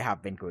I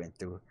have been going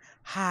through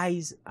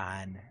highs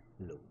and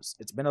lows.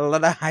 It's been a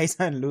lot of highs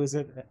and lows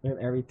with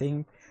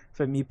everything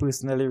for me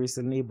personally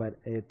recently, but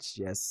it's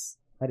just,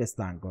 I just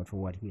thank God for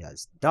what he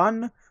has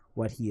done,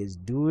 what he is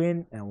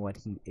doing, and what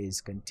he is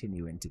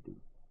continuing to do.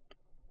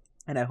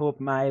 And I hope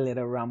my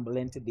little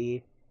rambling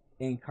today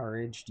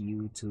encouraged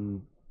you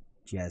to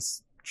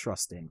just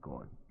trust in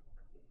God.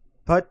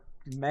 But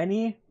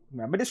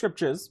remember the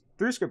scriptures,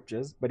 3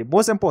 scriptures, but the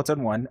most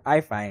important one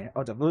I find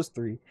out of those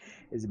 3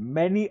 is,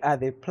 many are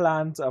the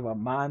plans of a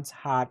man's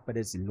heart, but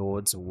it's the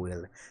Lord's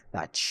will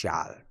that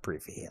shall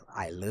prevail.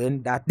 I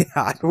learned that the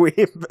hard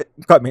way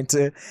coming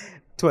to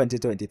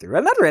 2023.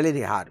 Well, not really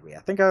the hard way. I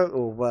think I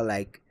don't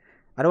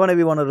want to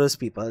be one of those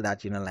people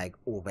that,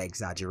 over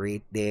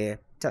exaggerate their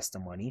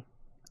testimony.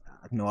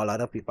 I know a lot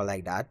of people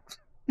like that.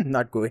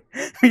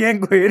 We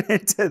ain't going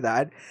into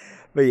that.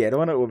 But yeah, I don't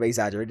want to over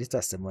exaggerate the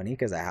testimony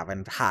because I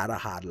haven't had a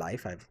hard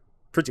life. I've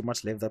pretty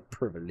much lived a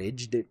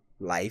privileged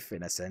life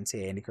in a sense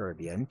here in the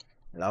Caribbean.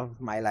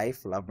 Love my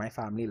life, love my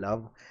family,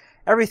 love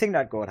everything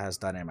that God has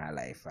done in my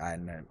life.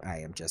 And I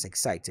am just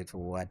excited for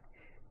what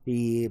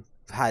he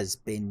has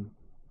been,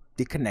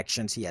 the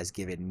connections he has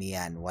given me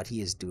and what he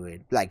is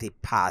doing, like the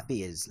path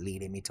he is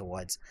leading me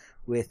towards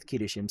with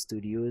Kedoshim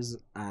Studios.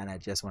 And I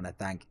just want to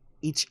thank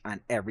each and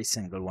every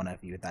single one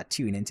of you that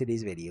tune into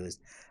these videos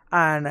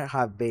and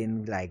have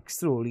been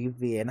slowly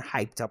being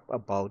hyped up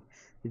about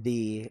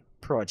the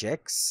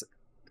projects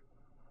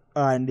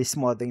and the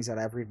small things that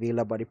I've revealed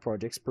about the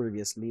projects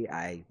previously.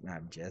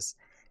 I'm just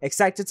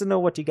excited to know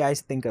what you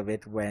guys think of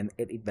it when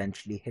it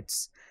eventually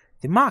hits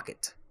the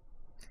market.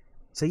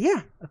 So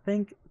yeah, I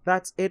think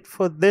that's it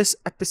for this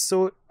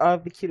episode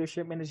of the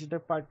Kedoshim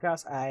Initiative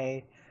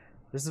Podcast.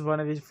 This is one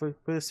of the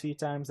first few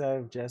times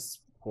I've just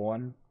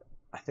gone.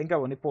 I think I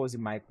only paused the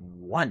mic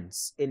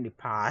once in the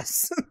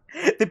past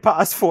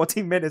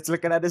 40 minutes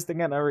looking at this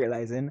thing and I'm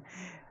realizing,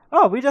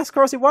 oh, we just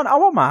crossed the 1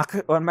 hour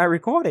mark on my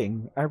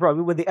recording. I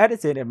probably with the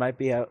editing it might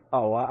be an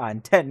hour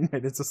and 10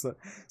 minutes or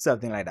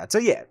something like that. So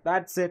yeah,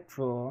 that's it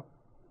for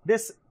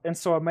this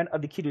installment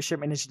of the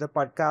Kedoshim Initiative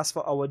Podcast.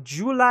 For our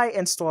July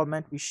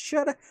installment, we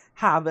should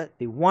have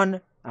the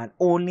one and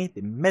only,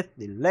 the myth,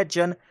 the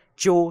legend,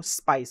 Joe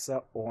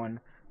Spicer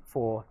on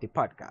for the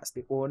podcast,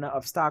 the owner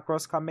of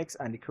Starcross Comics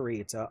and the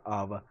creator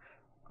of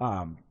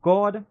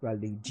God, well,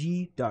 the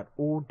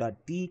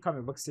G.O.D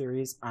comic book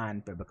series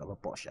and Biblical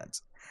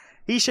Proportions.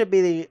 He should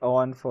be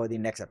on for the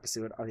next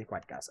episode of the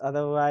podcast.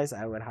 Otherwise,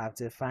 I would have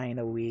to find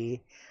a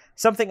way,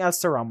 something else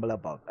to rumble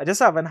about. I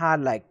just haven't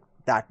had like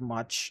that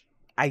much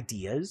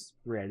ideas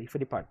really for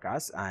the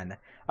podcast. And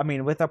I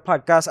mean, with a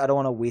podcast, I don't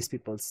want to waste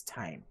people's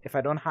time. If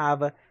I don't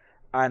have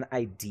an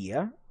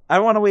idea, I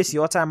don't want to waste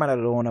your time and I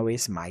don't want to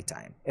waste my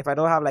time. If I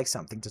don't have like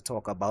something to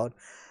talk about,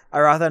 I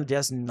rather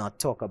just not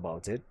talk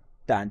about it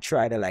than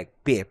try to like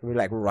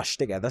rush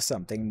together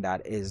something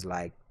that is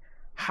like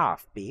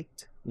half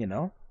baked, you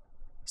know.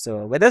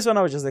 So with this one,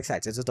 I was just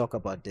excited to talk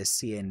about this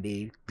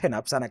C&D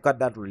pinups, and I got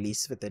that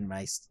release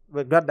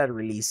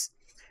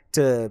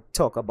to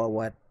talk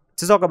about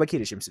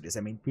Kedoshim Studios. I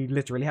mean, we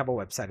literally have a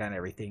website and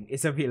everything.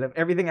 It's available.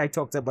 Everything I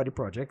talked about the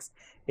projects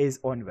is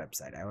on the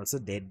website.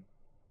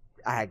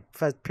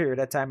 For a period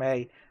of time,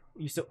 I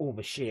used to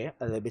overshare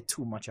a little bit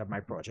too much of my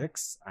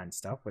projects and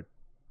stuff, but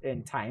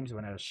in times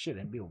when I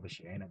shouldn't be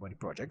oversharing about the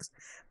projects.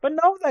 But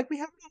now, like, we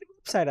have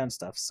a website and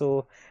stuff,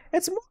 so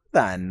it's more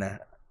than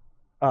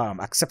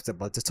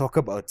acceptable to talk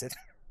about it.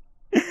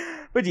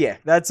 But yeah,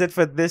 that's it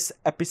for this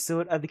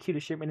episode of the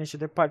Kedoshim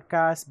Initiative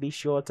Podcast. Be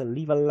sure to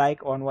leave a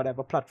like on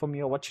whatever platform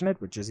you're watching it,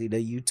 which is either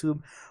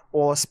YouTube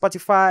or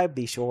Spotify.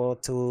 Be sure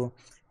to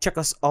check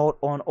us out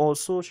on all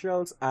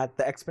socials at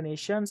the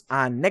Xplanations.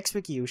 And next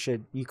week you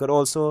could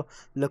also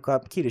look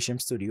up Kedoshim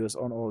Studios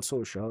on all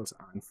socials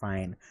and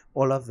find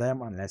all of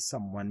them, unless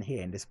someone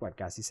here in this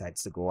podcast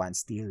decides to go and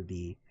steal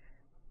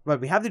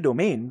we have the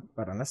domain,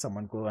 but unless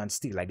someone go and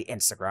steal like the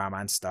Instagram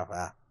and stuff,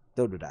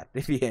 don't do that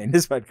if you're in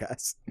this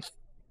podcast.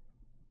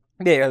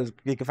 Yeah,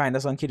 you can find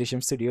us on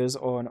Kedoshim Studios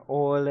on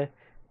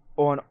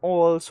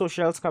all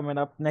socials coming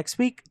up next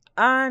week.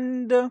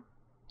 And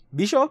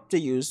be sure to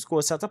use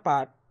code Set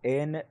Apart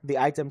in the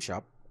item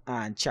shop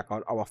and check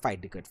out our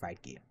Fight the Good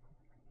Fight game.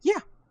 Yeah,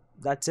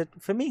 that's it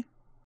for me.